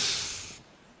 grace.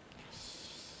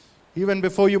 Even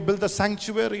before you build the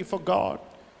sanctuary for God,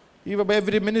 even by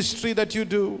every ministry that you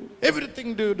do,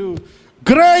 everything you do,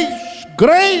 grace,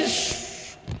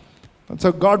 grace. That's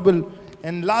how God will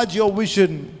enlarge your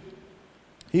vision.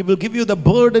 He will give you the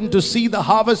burden to see the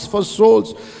harvest for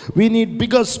souls. We need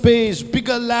bigger space,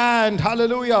 bigger land.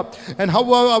 Hallelujah. And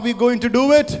how are we going to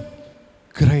do it?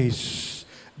 Grace,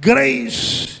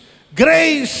 grace,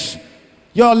 grace.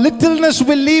 Your littleness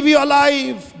will leave you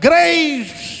alive.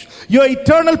 Grace. Your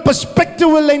eternal perspective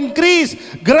will increase.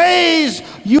 Grace.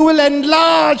 You will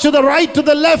enlarge to the right, to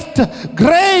the left.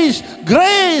 Grace.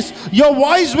 Grace. Your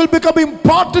voice will become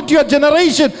important to your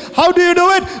generation. How do you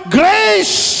do it?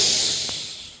 Grace.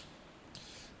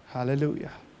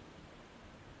 Hallelujah.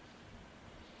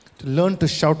 To learn to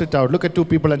shout it out. Look at two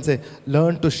people and say,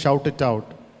 learn to shout it out.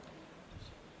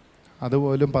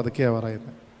 Learn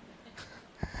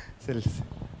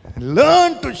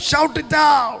to shout it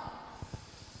out.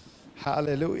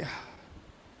 Hallelujah.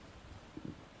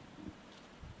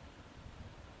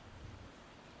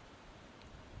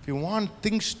 If you want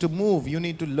things to move, you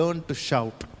need to learn to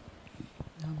shout.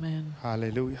 Amen.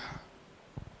 Hallelujah.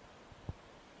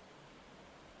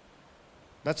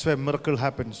 That's where miracle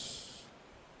happens.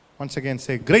 Once again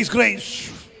say, grace,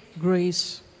 grace.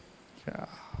 Grace. Yeah.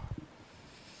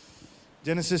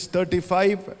 Genesis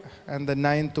 35 and the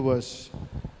 9th verse.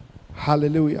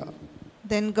 Hallelujah.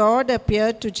 Then God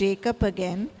appeared to Jacob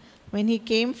again when he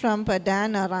came from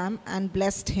Padan Aram and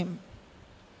blessed him.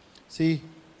 See,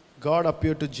 God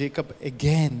appeared to Jacob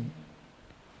again.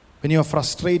 When you are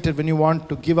frustrated, when you want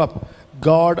to give up,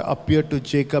 God appeared to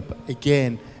Jacob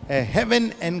again. A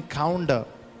heaven encounter.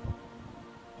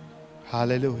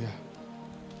 Hallelujah.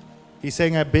 He's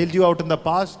saying, I bailed you out in the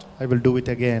past, I will do it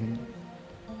again.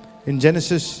 In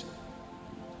Genesis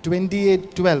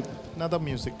 28:12, another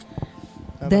music.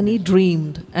 Then he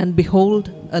dreamed, and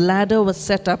behold, a ladder was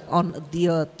set up on the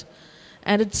earth,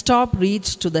 and its top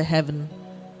reached to the heaven,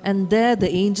 and there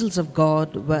the angels of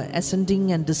God were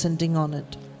ascending and descending on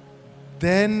it.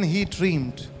 Then he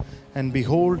dreamed, and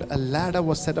behold, a ladder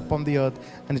was set up on the earth,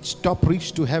 and its top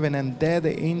reached to heaven, and there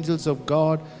the angels of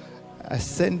God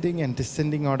ascending and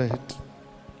descending on it.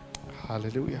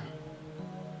 Hallelujah.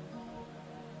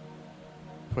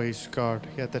 Praise God.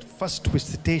 He had that first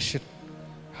visitation.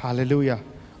 Hallelujah.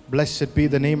 Blessed be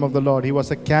the name of the Lord. He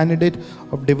was a candidate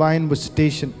of divine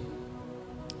visitation.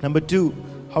 Number 2,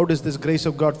 how does this grace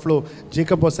of God flow?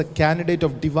 Jacob was a candidate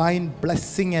of divine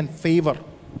blessing and favor.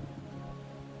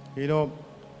 You know,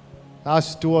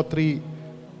 last 2 or 3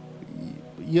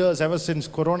 years, ever since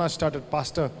Corona started,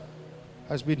 Pastor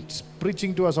has been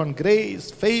preaching to us on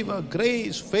grace, favor,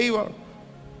 grace, favor.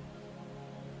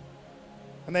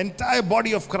 And the entire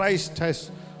body of Christ has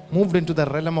moved into the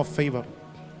realm of favor.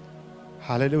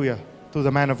 Hallelujah. To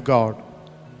the man of God.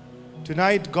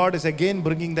 Tonight, God is again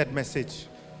bringing that message.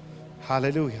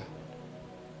 Hallelujah.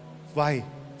 Why?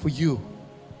 For you.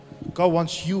 God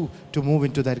wants you to move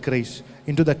into that grace,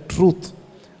 into that truth.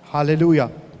 Hallelujah.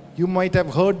 You might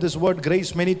have heard this word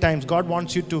grace many times. God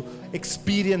wants you to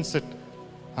experience it.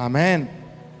 Amen.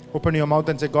 Open your mouth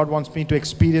and say, God wants me to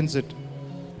experience it.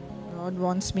 God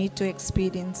wants me to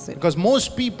experience it. Because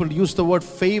most people use the word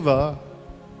favor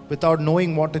without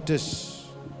knowing what it is.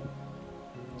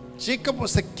 Jacob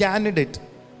was a candidate.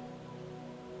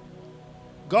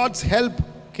 God's help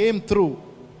came through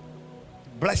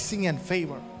blessing and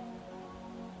favor.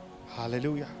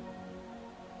 Hallelujah.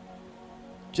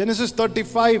 Genesis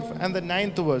 35 and the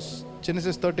 9th verse.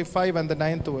 Genesis 35 and the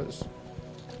 9th verse.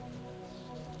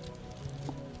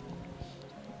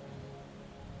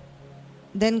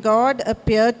 Then God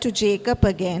appeared to Jacob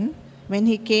again when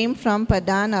he came from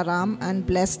Padan Aram and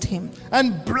blessed him.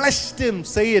 And blessed him.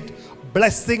 Say it.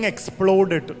 Blessing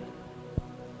exploded.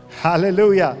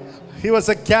 Hallelujah. He was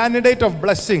a candidate of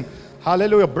blessing.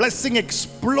 Hallelujah. Blessing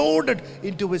exploded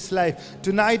into his life.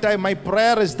 Tonight, my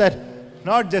prayer is that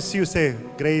not just you say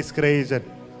grace, grace and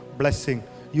blessing.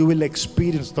 You will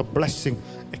experience the blessing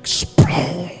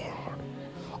explode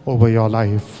over your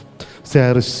life. Say,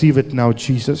 I receive it now,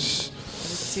 Jesus.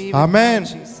 Receive Amen. it,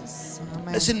 Jesus. Amen.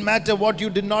 Doesn't matter what you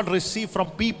did not receive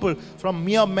from people, from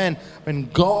mere men. When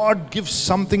God gives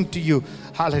something to you,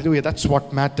 hallelujah, that's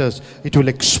what matters. It will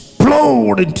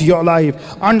explode into your life,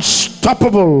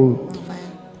 unstoppable.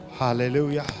 Amen.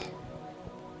 Hallelujah.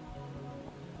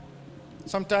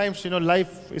 Sometimes,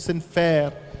 life isn't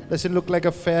fair. Doesn't look like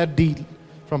a fair deal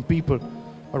from people.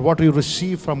 But what you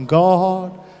receive from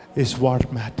God is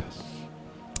what matters.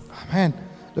 Amen.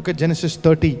 Look at Genesis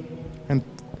 30. And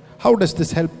how does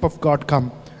this help of God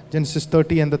come? Genesis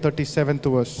 30 and the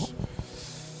 37th verse.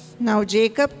 Now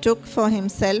Jacob took for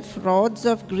himself rods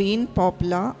of green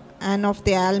poplar and of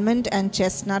the almond and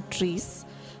chestnut trees,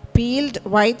 peeled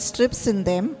white strips in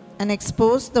them, and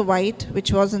exposed the white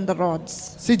which was in the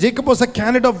rods. See, Jacob was a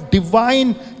candidate of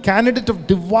divine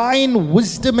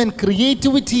wisdom and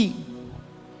creativity.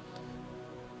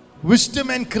 Wisdom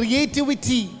and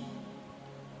creativity.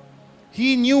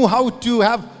 He knew how to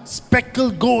have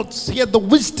speckled goats. He had the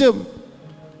wisdom.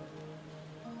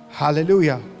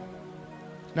 Hallelujah.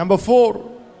 Number 4.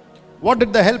 What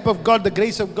did the help of God, the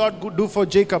grace of God do for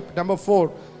Jacob? Number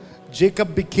 4.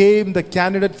 Jacob became the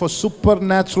candidate for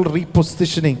supernatural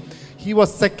repositioning. He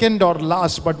was second or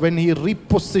last, but when he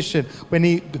repositioned,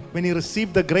 when he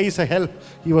received the grace of help,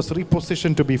 he was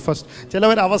repositioned to be first.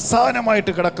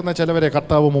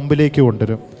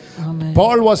 Amen.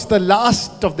 Paul was the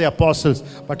last of the apostles,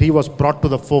 but he was brought to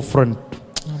the forefront.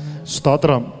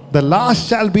 Stotram. The last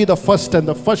shall be the first and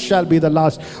the first shall be the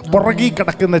last. പുറകിൽ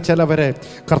കിടക്കുന്ന ചിലവരെ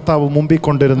കർത്താവ് മുമ്പിൽ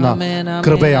കൊണ്ടിരുന്ന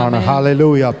കൃപയാണ്.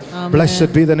 Hallelujah.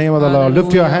 Blessed be the name of the Lord.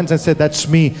 Lift your hands and say, that's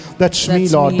me. That's me,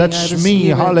 Lord. That's me.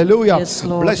 Hallelujah. Yes,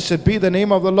 Lord. Blessed be the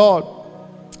name of the Lord.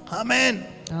 Amen.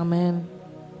 Amen.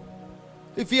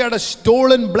 If he had a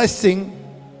stolen blessing,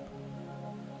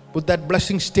 would that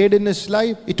blessing stayed in his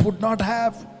life? It would not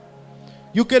have.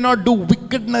 You cannot do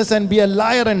wickedness and be a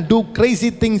liar and do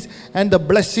crazy things and the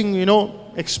blessing,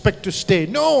 expect to stay.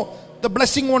 No, the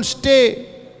blessing won't stay.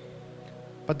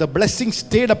 But the blessing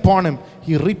stayed upon him.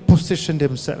 He repositioned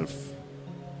himself.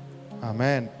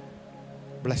 Amen.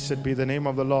 Blessed be the name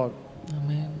of the Lord.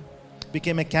 Amen.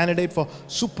 Became a candidate for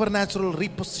supernatural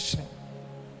repositioning.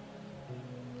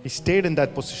 He stayed in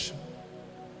that position.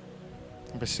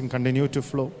 Blessing continued to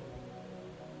flow.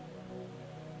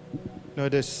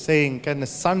 It is saying, can a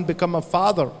son become a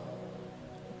father?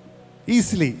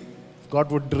 Easily.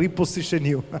 God would reposition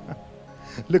you.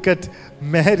 Look at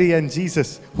Mary and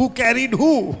Jesus. Who carried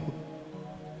who?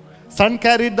 Son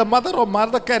carried the mother or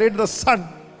mother carried the son?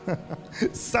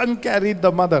 Son carried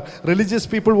the mother. Religious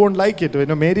people won't like it.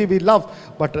 Mary we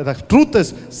love. But the truth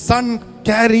is, son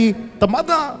carried the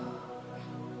mother.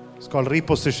 It's called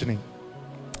repositioning.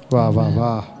 Wow, wow,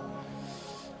 wow.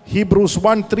 Hebrews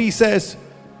 1:3 says,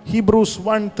 Hebrews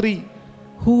 1:3.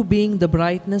 Who being the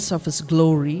brightness of his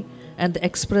glory and the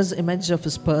express image of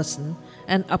his person,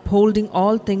 and upholding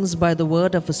all things by the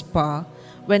word of his power,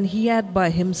 when he had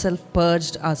by himself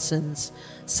purged our sins,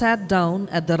 sat down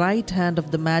at the right hand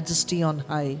of the majesty on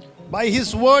high. By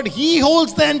his word, he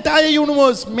holds the entire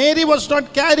universe. Mary was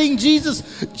not carrying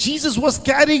Jesus. Jesus was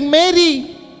carrying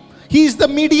Mary. He is the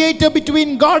mediator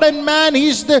between God and man. He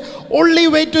is the only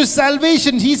way to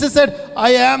salvation. Jesus said,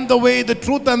 I am the way, the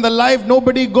truth, and the life.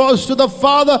 Nobody goes to the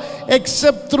Father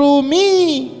except through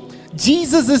me.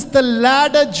 Jesus is the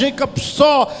ladder Jacob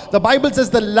saw. The Bible says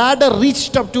the ladder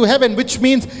reached up to heaven, which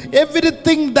means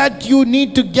everything that you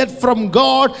need to get from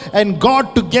God and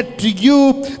God to get to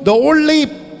you, the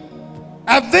only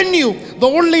avenue, the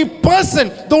only person,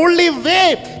 the only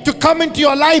way to come into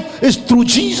your life is through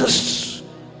Jesus.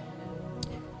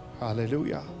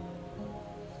 Hallelujah.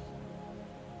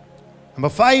 Number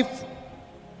 5,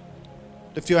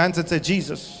 lift your hands and say,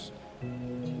 Jesus.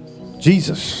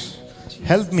 Jesus,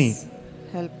 help me.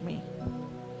 Help me.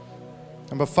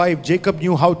 Number 5, Jacob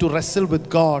knew how to wrestle with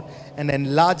God and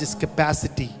enlarge his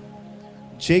capacity.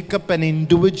 Jacob, an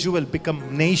individual,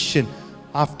 become nation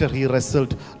after he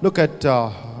wrestled. Look at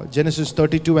Genesis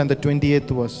 32 and the 28th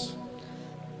verse.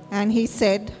 And he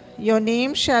said, your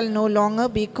name shall no longer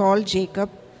be called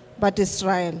Jacob, but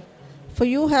Israel. For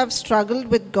you have struggled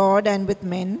with God and with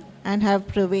men, and have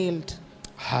prevailed.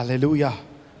 Hallelujah.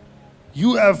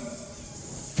 You have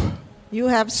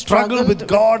struggled with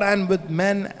God and with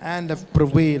men, and have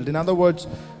prevailed. In other words,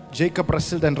 Jacob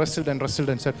wrestled and wrestled and wrestled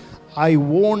and said, I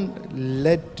won't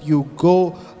let you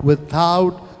go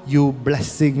without you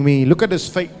blessing me. Look at his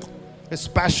faith, his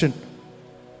passion.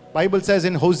 Bible says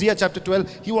in Hosea chapter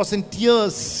 12, he was in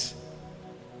tears.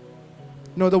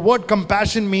 The word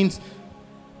compassion means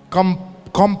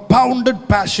compounded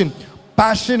passion.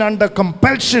 Passion under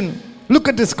compulsion. Look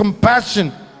at this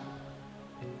compassion.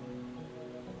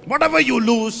 Whatever you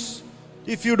lose,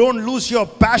 if you don't lose your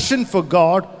passion for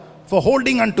God, for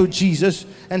holding unto Jesus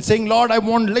and saying, Lord, I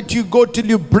won't let you go till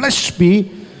you bless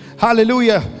me.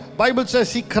 Hallelujah. Bible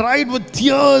says he cried with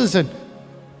tears,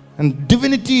 and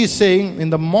divinity is saying, in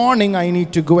the morning I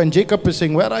need to go. And Jacob is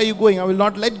saying, where are you going? I will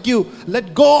not let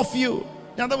go of you.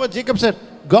 In other words, Jacob said,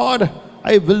 God,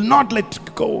 I will not let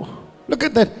go. Look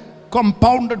at that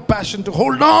compounded passion to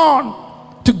hold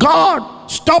on to God,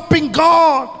 stopping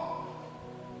God.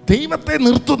 ദൈവത്തെ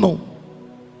നിർത്തുന്നു.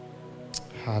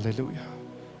 Hallelujah.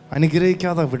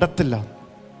 അനുഗ്രഹിക്കാതെ വിടത്തില്ല.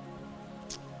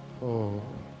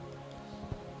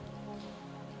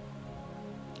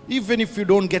 Even if you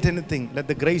don't get anything, let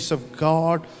the grace of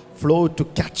God flow to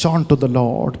catch on to the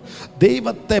Lord.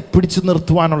 ദൈവത്തെ പിടിച്ചു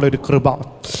നിർത്തുവാനുള്ള ഒരു കൃപ.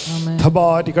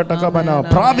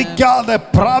 പ്രാപിക്കാതെ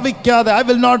I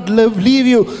will not leave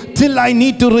you till I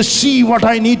need to receive what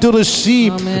I need to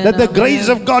receive. Let the grace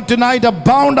of God tonight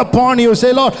abound upon you.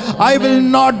 Say, Lord, I will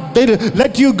not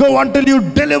let you go until you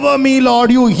deliver me,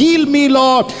 Lord. You heal me,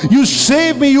 Lord. You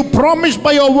save me. You promise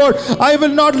by your word. I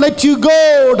will not let you go.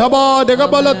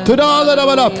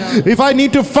 If I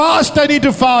need to fast, I need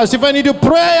to fast. If I need to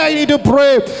pray, I need to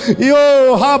pray.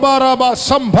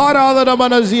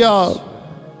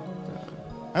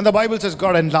 And the Bible says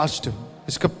God enlarged him.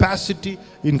 His capacity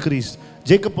increased.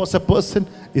 Jacob was a person,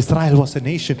 Israel was a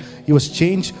nation. He was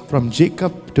changed from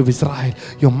Jacob to Israel.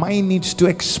 Your mind needs to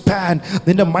expand.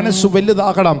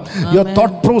 Your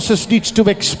thought process needs to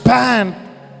expand.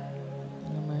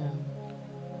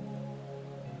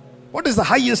 What is the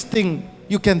highest thing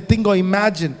you can think or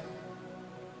imagine?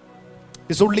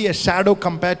 It's only a shadow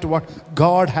compared to what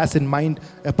God has in mind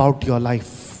about your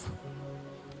life.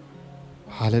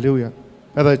 Hallelujah.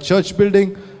 Whether church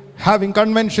building, having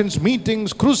conventions,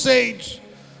 meetings, crusades,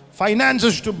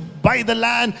 finances to buy the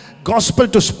land, gospel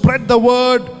to spread the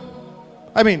word.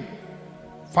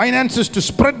 Finances to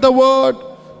spread the word,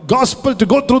 gospel to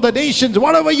go through the nations,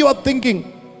 whatever you are thinking.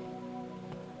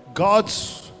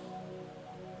 God's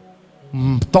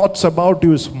thoughts about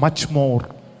you is much more.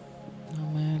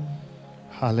 Amen.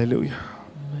 Hallelujah.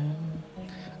 Amen.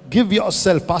 Give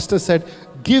yourself, Pastor said,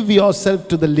 give yourself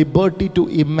to the liberty to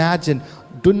imagine.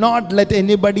 Do not let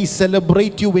anybody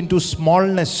celebrate you into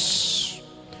smallness.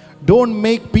 Don't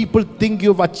make people think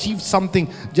you've achieved something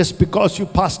just because you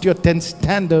passed your 10th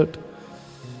standard.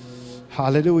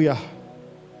 Hallelujah.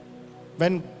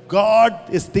 When God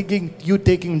is thinking you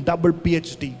taking double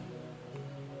PhD.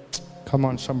 Come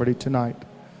on, somebody tonight.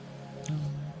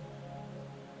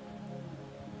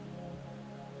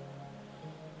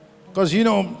 Because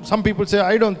some people say,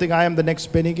 I don't think I am the next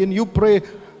Benny Hinn. You pray,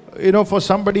 for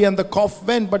somebody and the cough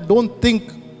went, but don't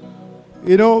think,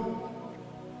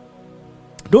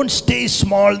 don't stay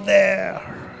small there.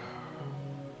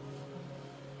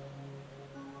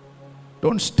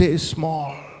 Don't stay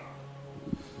small.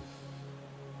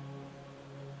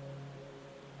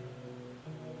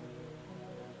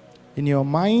 In your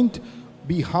mind,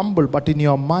 be humble, but in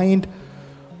your mind,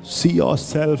 see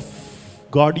yourself,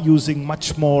 God using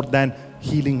much more than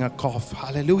healing a cough.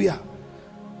 Hallelujah.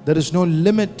 There is no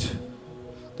limit.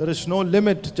 There is no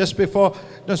limit. Just before,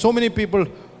 so many people,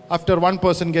 after one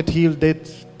person get healed, they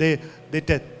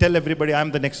tell everybody,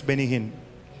 I'm the next Benny Hinn.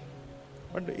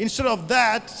 But instead of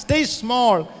that, stay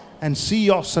small and see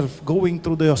yourself going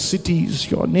through your cities,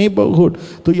 your neighborhood,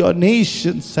 to your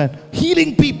nations and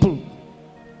healing people.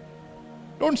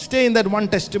 Don't stay in that one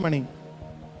testimony.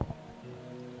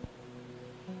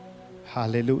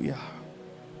 Hallelujah.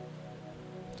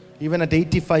 Even at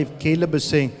 85, Caleb is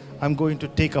saying, I'm going to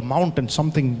take a mountain,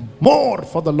 something more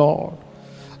for the Lord.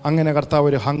 അങ്ങനെ കർത്താവ്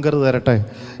ഒരു hunger തരട്ടെ.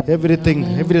 Everything,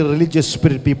 every religious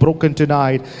spirit be broken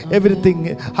tonight. Everything,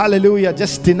 hallelujah,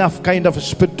 just enough kind of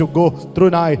spirit to go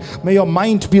through tonight. May your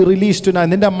mind be released tonight.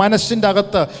 നിന്റെ മനസ്സിന്റെ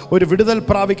അകത്ത് ഒരു വിടുതൽ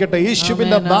പ്രാപിക്കട്ടെ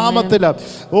യേശുവിന്റെ നാമത്തിൽ.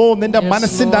 നിന്റെ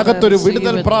മനസ്സിന്റെ അകത്ത് ഒരു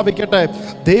വിടുതൽ പ്രാപിക്കട്ടെ.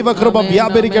 ദൈവകൃപ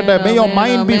വ്യാപരിക്കട്ടെ. May your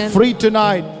mind be free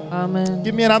tonight. Amen.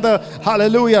 Give me another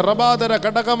hallelujah. Rabadara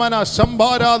katakamana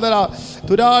sambharadara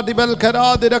turadibal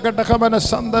karadira katakamana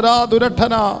sandara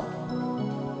duratana.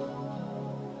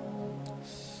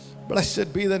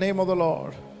 Blessed be the name of the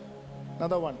Lord.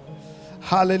 Another one.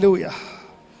 Hallelujah.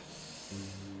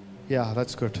 Yeah,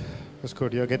 that's good. That's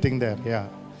good. You're getting there. Yeah.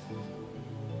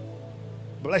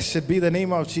 Blessed be the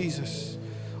name of Jesus.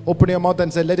 Open your mouth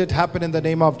and say, let it happen in the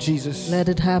name of Jesus. Let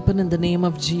it happen in the name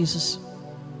of Jesus.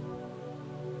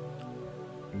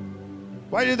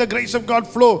 Why did the grace of God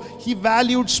flow? He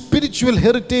valued spiritual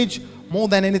heritage more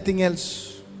than anything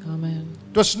else. Amen.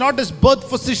 It was not his birth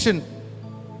physician.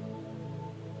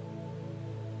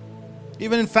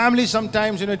 Even in family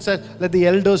sometimes, it says, let the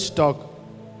elders talk.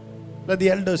 Let the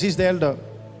elders, he's the elder.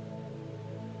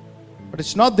 But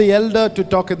it's not the elder to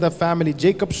talk in the family.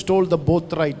 Jacob stole the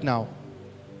both right now.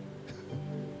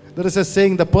 There is a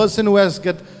saying, the person who has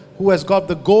got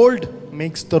the gold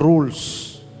makes the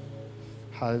rules.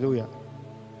 Hallelujah.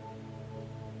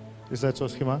 Is that so,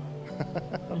 Shima?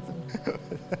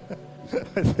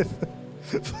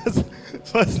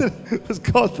 First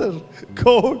got the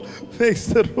gold makes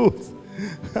the rules.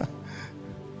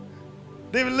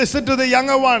 They will listen to the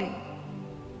younger one.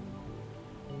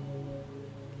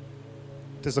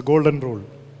 It is a golden rule.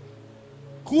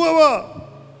 Whoever,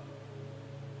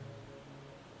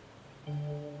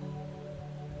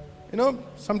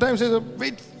 sometimes they say,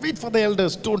 wait for the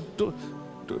elders. Don't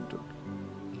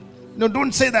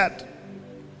say that.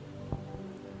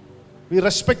 We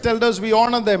respect elders, we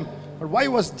honor them. But why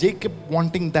was Jacob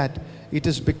wanting that? It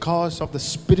is because of the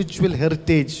spiritual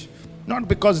heritage, not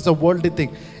because it's a worldly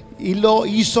thing.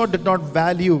 Esau did not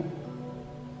value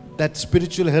that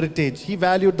spiritual heritage. He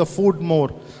valued the food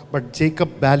more, but Jacob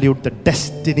valued the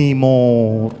destiny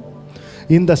more.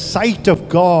 In the sight of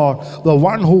God, the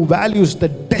one who values the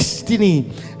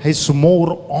destiny is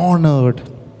more honored.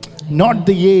 Not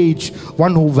the age,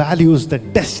 one who values the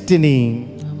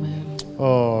destiny. Amen.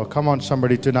 Oh, come on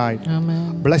somebody tonight.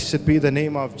 Amen. Blessed be the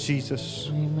name of Jesus.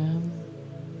 Amen.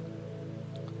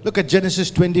 Look at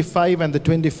Genesis 25 and the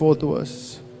 24th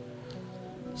verse.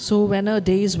 So when her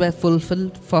days were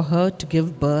fulfilled for her to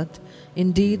give birth,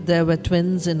 indeed there were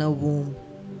twins in her womb.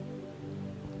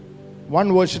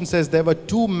 One version says there were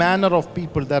two manner of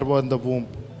people that were in the womb.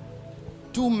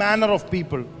 Two manner of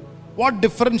people. What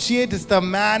differentiates the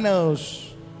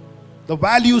manners, the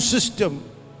value system.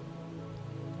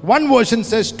 One version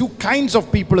says two kinds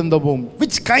of people in the womb.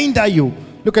 Which kind are you?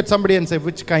 Look at somebody and say,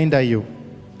 which kind are you?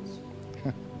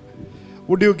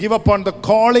 Would you give up on the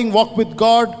calling, walk with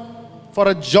God for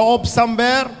a job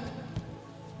somewhere?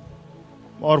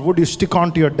 Or would you stick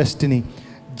on to your destiny?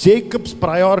 Jacob's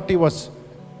priority was,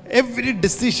 every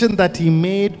decision that he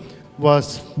made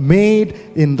was made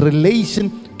in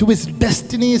relation to his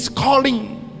destiny, his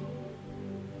calling.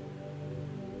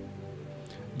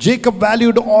 Jacob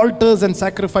valued altars and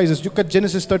sacrifices. Look at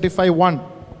Genesis 35:1.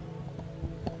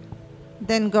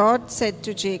 Then God said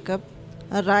to Jacob,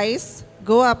 "Arise,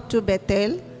 go up to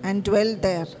Bethel and dwell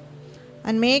there,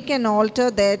 and make an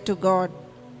altar there to God,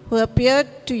 who appeared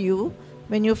to you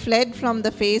when you fled from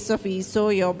the face of Esau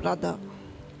your brother."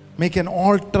 Make an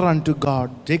altar unto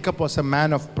God. Jacob was a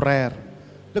man of prayer.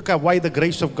 Look at why the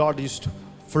grace of God used to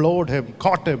flowed him,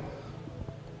 caught him.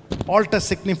 Altar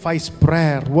signifies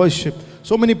prayer, worship.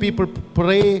 So many people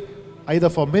pray either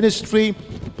for ministry,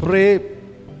 pray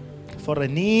for a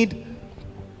need,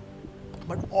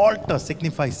 but altar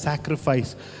signifies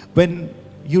sacrifice. When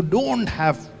you don't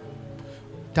have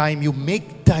time, you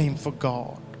make time for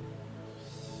God.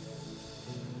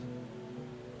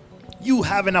 You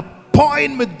have an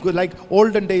appointment with God. Like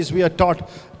olden days we are taught,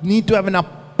 need to have an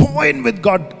appointment with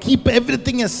God. Keep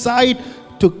everything aside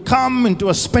to come into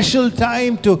a special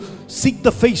time to seek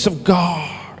the face of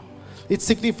God. It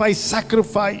signifies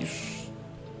sacrifice.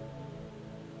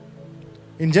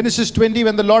 In Genesis 20,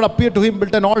 when the Lord appeared to him,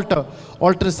 built an altar.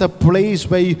 Altar is a place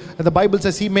where the Bible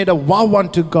says he made a vow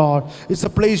unto God. It's a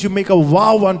place you make a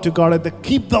vow unto God and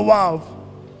keep the vow.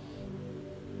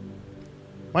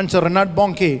 Once Renard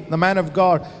Bonke, the man of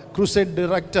God, crusade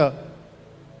director,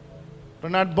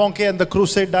 Renard Bonke and the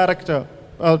crusade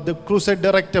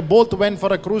director both went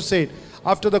for a crusade.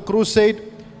 After the crusade,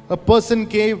 a person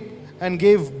came and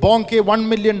gave Bonke $1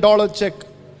 million check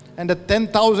and a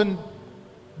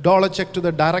 $10,000 check to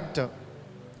the director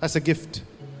as a gift.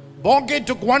 Bonke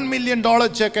took $1 million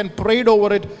check and prayed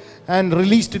over it and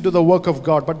released it to the work of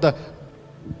God. But the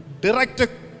director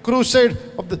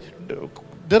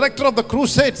of the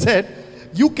crusade said,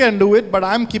 "You can do it, but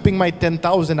I'm keeping my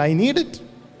 10,000. I need it."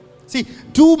 See,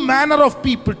 two manner of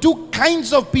people, two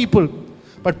kinds of people.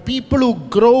 But people who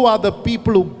grow are the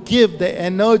people who give their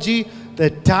energy,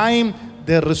 their time,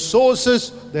 their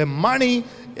resources, their money,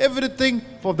 everything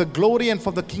for the glory and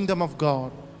for the kingdom of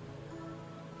God.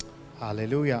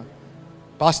 Hallelujah.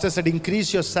 Pastor said,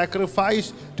 increase your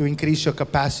sacrifice to increase your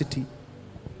capacity.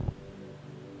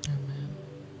 Amen.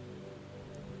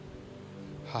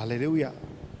 Hallelujah.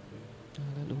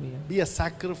 Hallelujah. Be a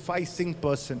sacrificing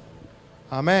person.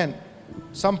 Amen.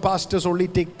 Some pastors only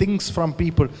take things from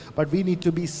people, but we need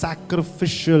to be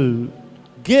sacrificial.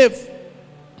 Give.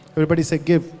 Everybody say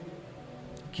give.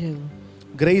 Give.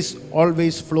 Grace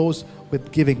always flows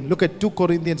with giving. Look at 2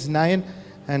 Corinthians 9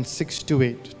 and 6 to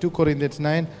 8. 2 Corinthians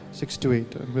 9, 6 to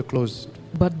 8. And we'll close.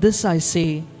 But this I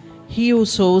say, he who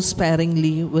sows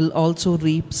sparingly will also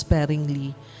reap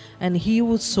sparingly, and he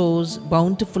who sows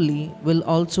bountifully will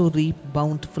also reap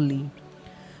bountifully.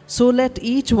 So let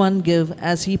each one give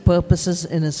as he purposes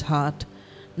in his heart,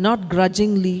 not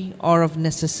grudgingly or of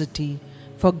necessity,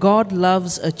 for God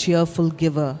loves a cheerful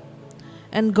giver.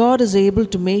 And God is able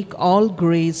to make all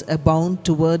grace abound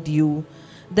toward you,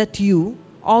 that you,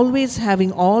 always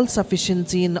having all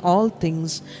sufficiency in all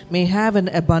things, may have an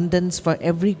abundance for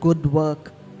every good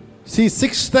work. See,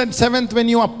 6th and 7th, when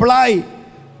you apply,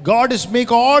 God is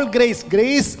make all grace.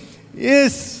 Grace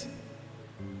is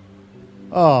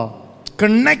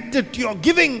connected to your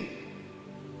giving.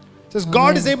 It says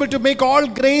God is able to make all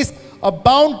grace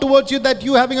abound towards you, that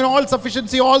you having an all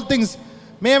sufficiency, all things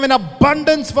may have an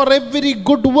abundance for every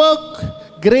good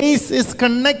work. Grace is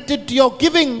connected to your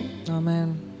giving. Amen.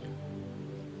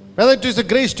 Whether it is a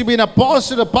grace to be an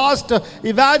apostle, a pastor,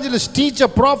 evangelist, teacher,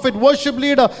 prophet, worship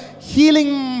leader,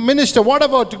 healing minister,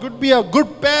 whatever, to could be a good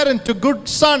parent, a good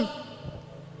son,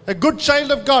 a good child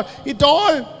of God. It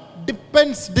all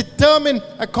determined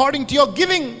according to your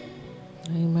giving.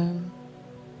 Amen.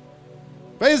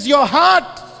 Where is your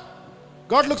heart?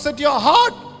 God looks at your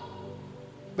heart.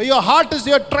 Where your heart is,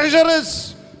 your treasure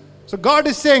is. So God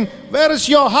is saying, where is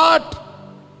your heart?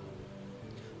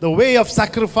 The way of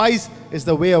sacrifice is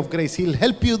the way of grace. He'll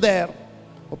help you there.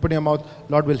 Open your mouth.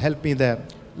 Lord will help me there.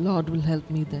 Lord will help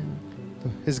me then.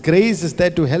 His grace is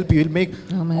there to help you. He'll make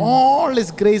Amen. all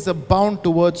His grace abound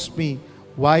towards me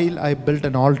while I build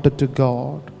an altar to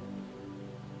God.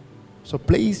 So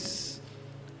place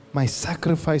my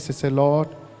sacrifice and say, Lord,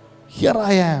 here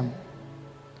I am.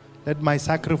 Let my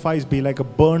sacrifice be like a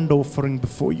burnt offering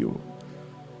before you.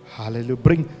 Hallelujah.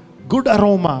 Bring good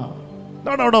aroma,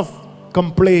 not out of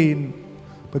complaint,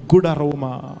 but good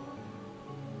aroma.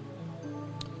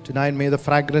 Tonight may the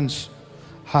fragrance,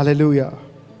 hallelujah,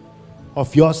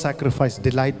 of your sacrifice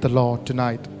delight the Lord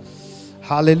tonight.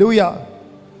 Hallelujah.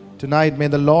 Tonight may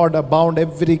the Lord abound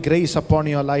every grace upon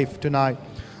your life tonight.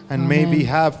 And may we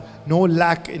have no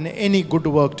lack in any good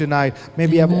work tonight. May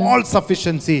we have all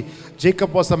sufficiency.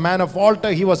 Jacob was a man of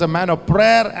altar. He was a man of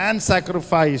prayer and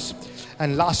sacrifice.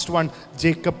 And last one,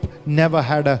 Jacob never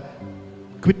had a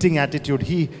quitting attitude.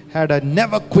 He had a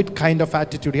never quit kind of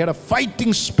attitude. He had a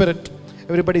fighting spirit.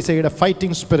 Everybody say he had a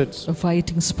fighting spirit. A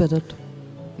fighting spirit.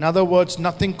 In other words,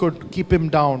 nothing could keep him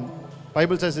down.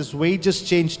 Bible says his wages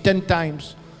changed 10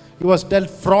 times. He was dealt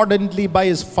fraudulently by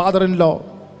his father-in-law.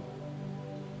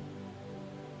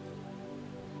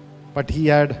 But he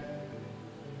had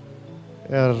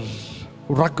a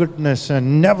ruggedness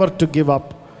and never to give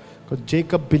up. Because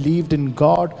Jacob believed in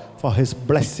God for his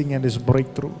blessing and his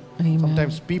breakthrough. Amen.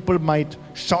 Sometimes people might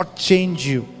shortchange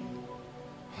you.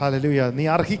 Hallelujah. നീ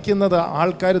അർഹിക്കുന്നത്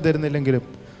ആൾക്കാർ തരുന്നില്ലെങ്കിലും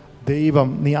ദൈവം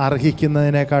നീ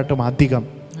അർഹിക്കുന്നതിനെക്കാട്ടും അധികം.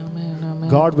 Amen.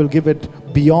 God will give it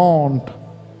beyond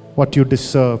what you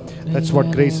deserve. That's what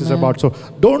grace is about. So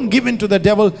don't give in to the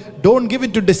devil. Don't give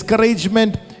in to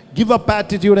discouragement. Give up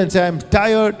attitude and say, I'm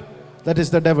tired. That is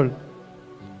the devil.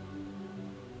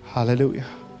 Hallelujah.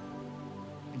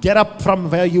 Get up from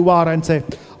where you are and say,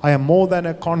 I am more than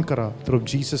a conqueror through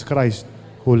Jesus Christ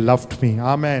who loved me.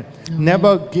 Amen.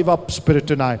 Never give up spirit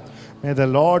tonight. May the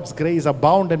Lord's grace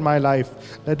abound in my life.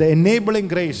 Let the enabling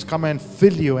grace come and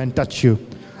fill you and touch you.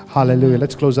 Hallelujah.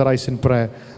 Let's close our eyes in prayer.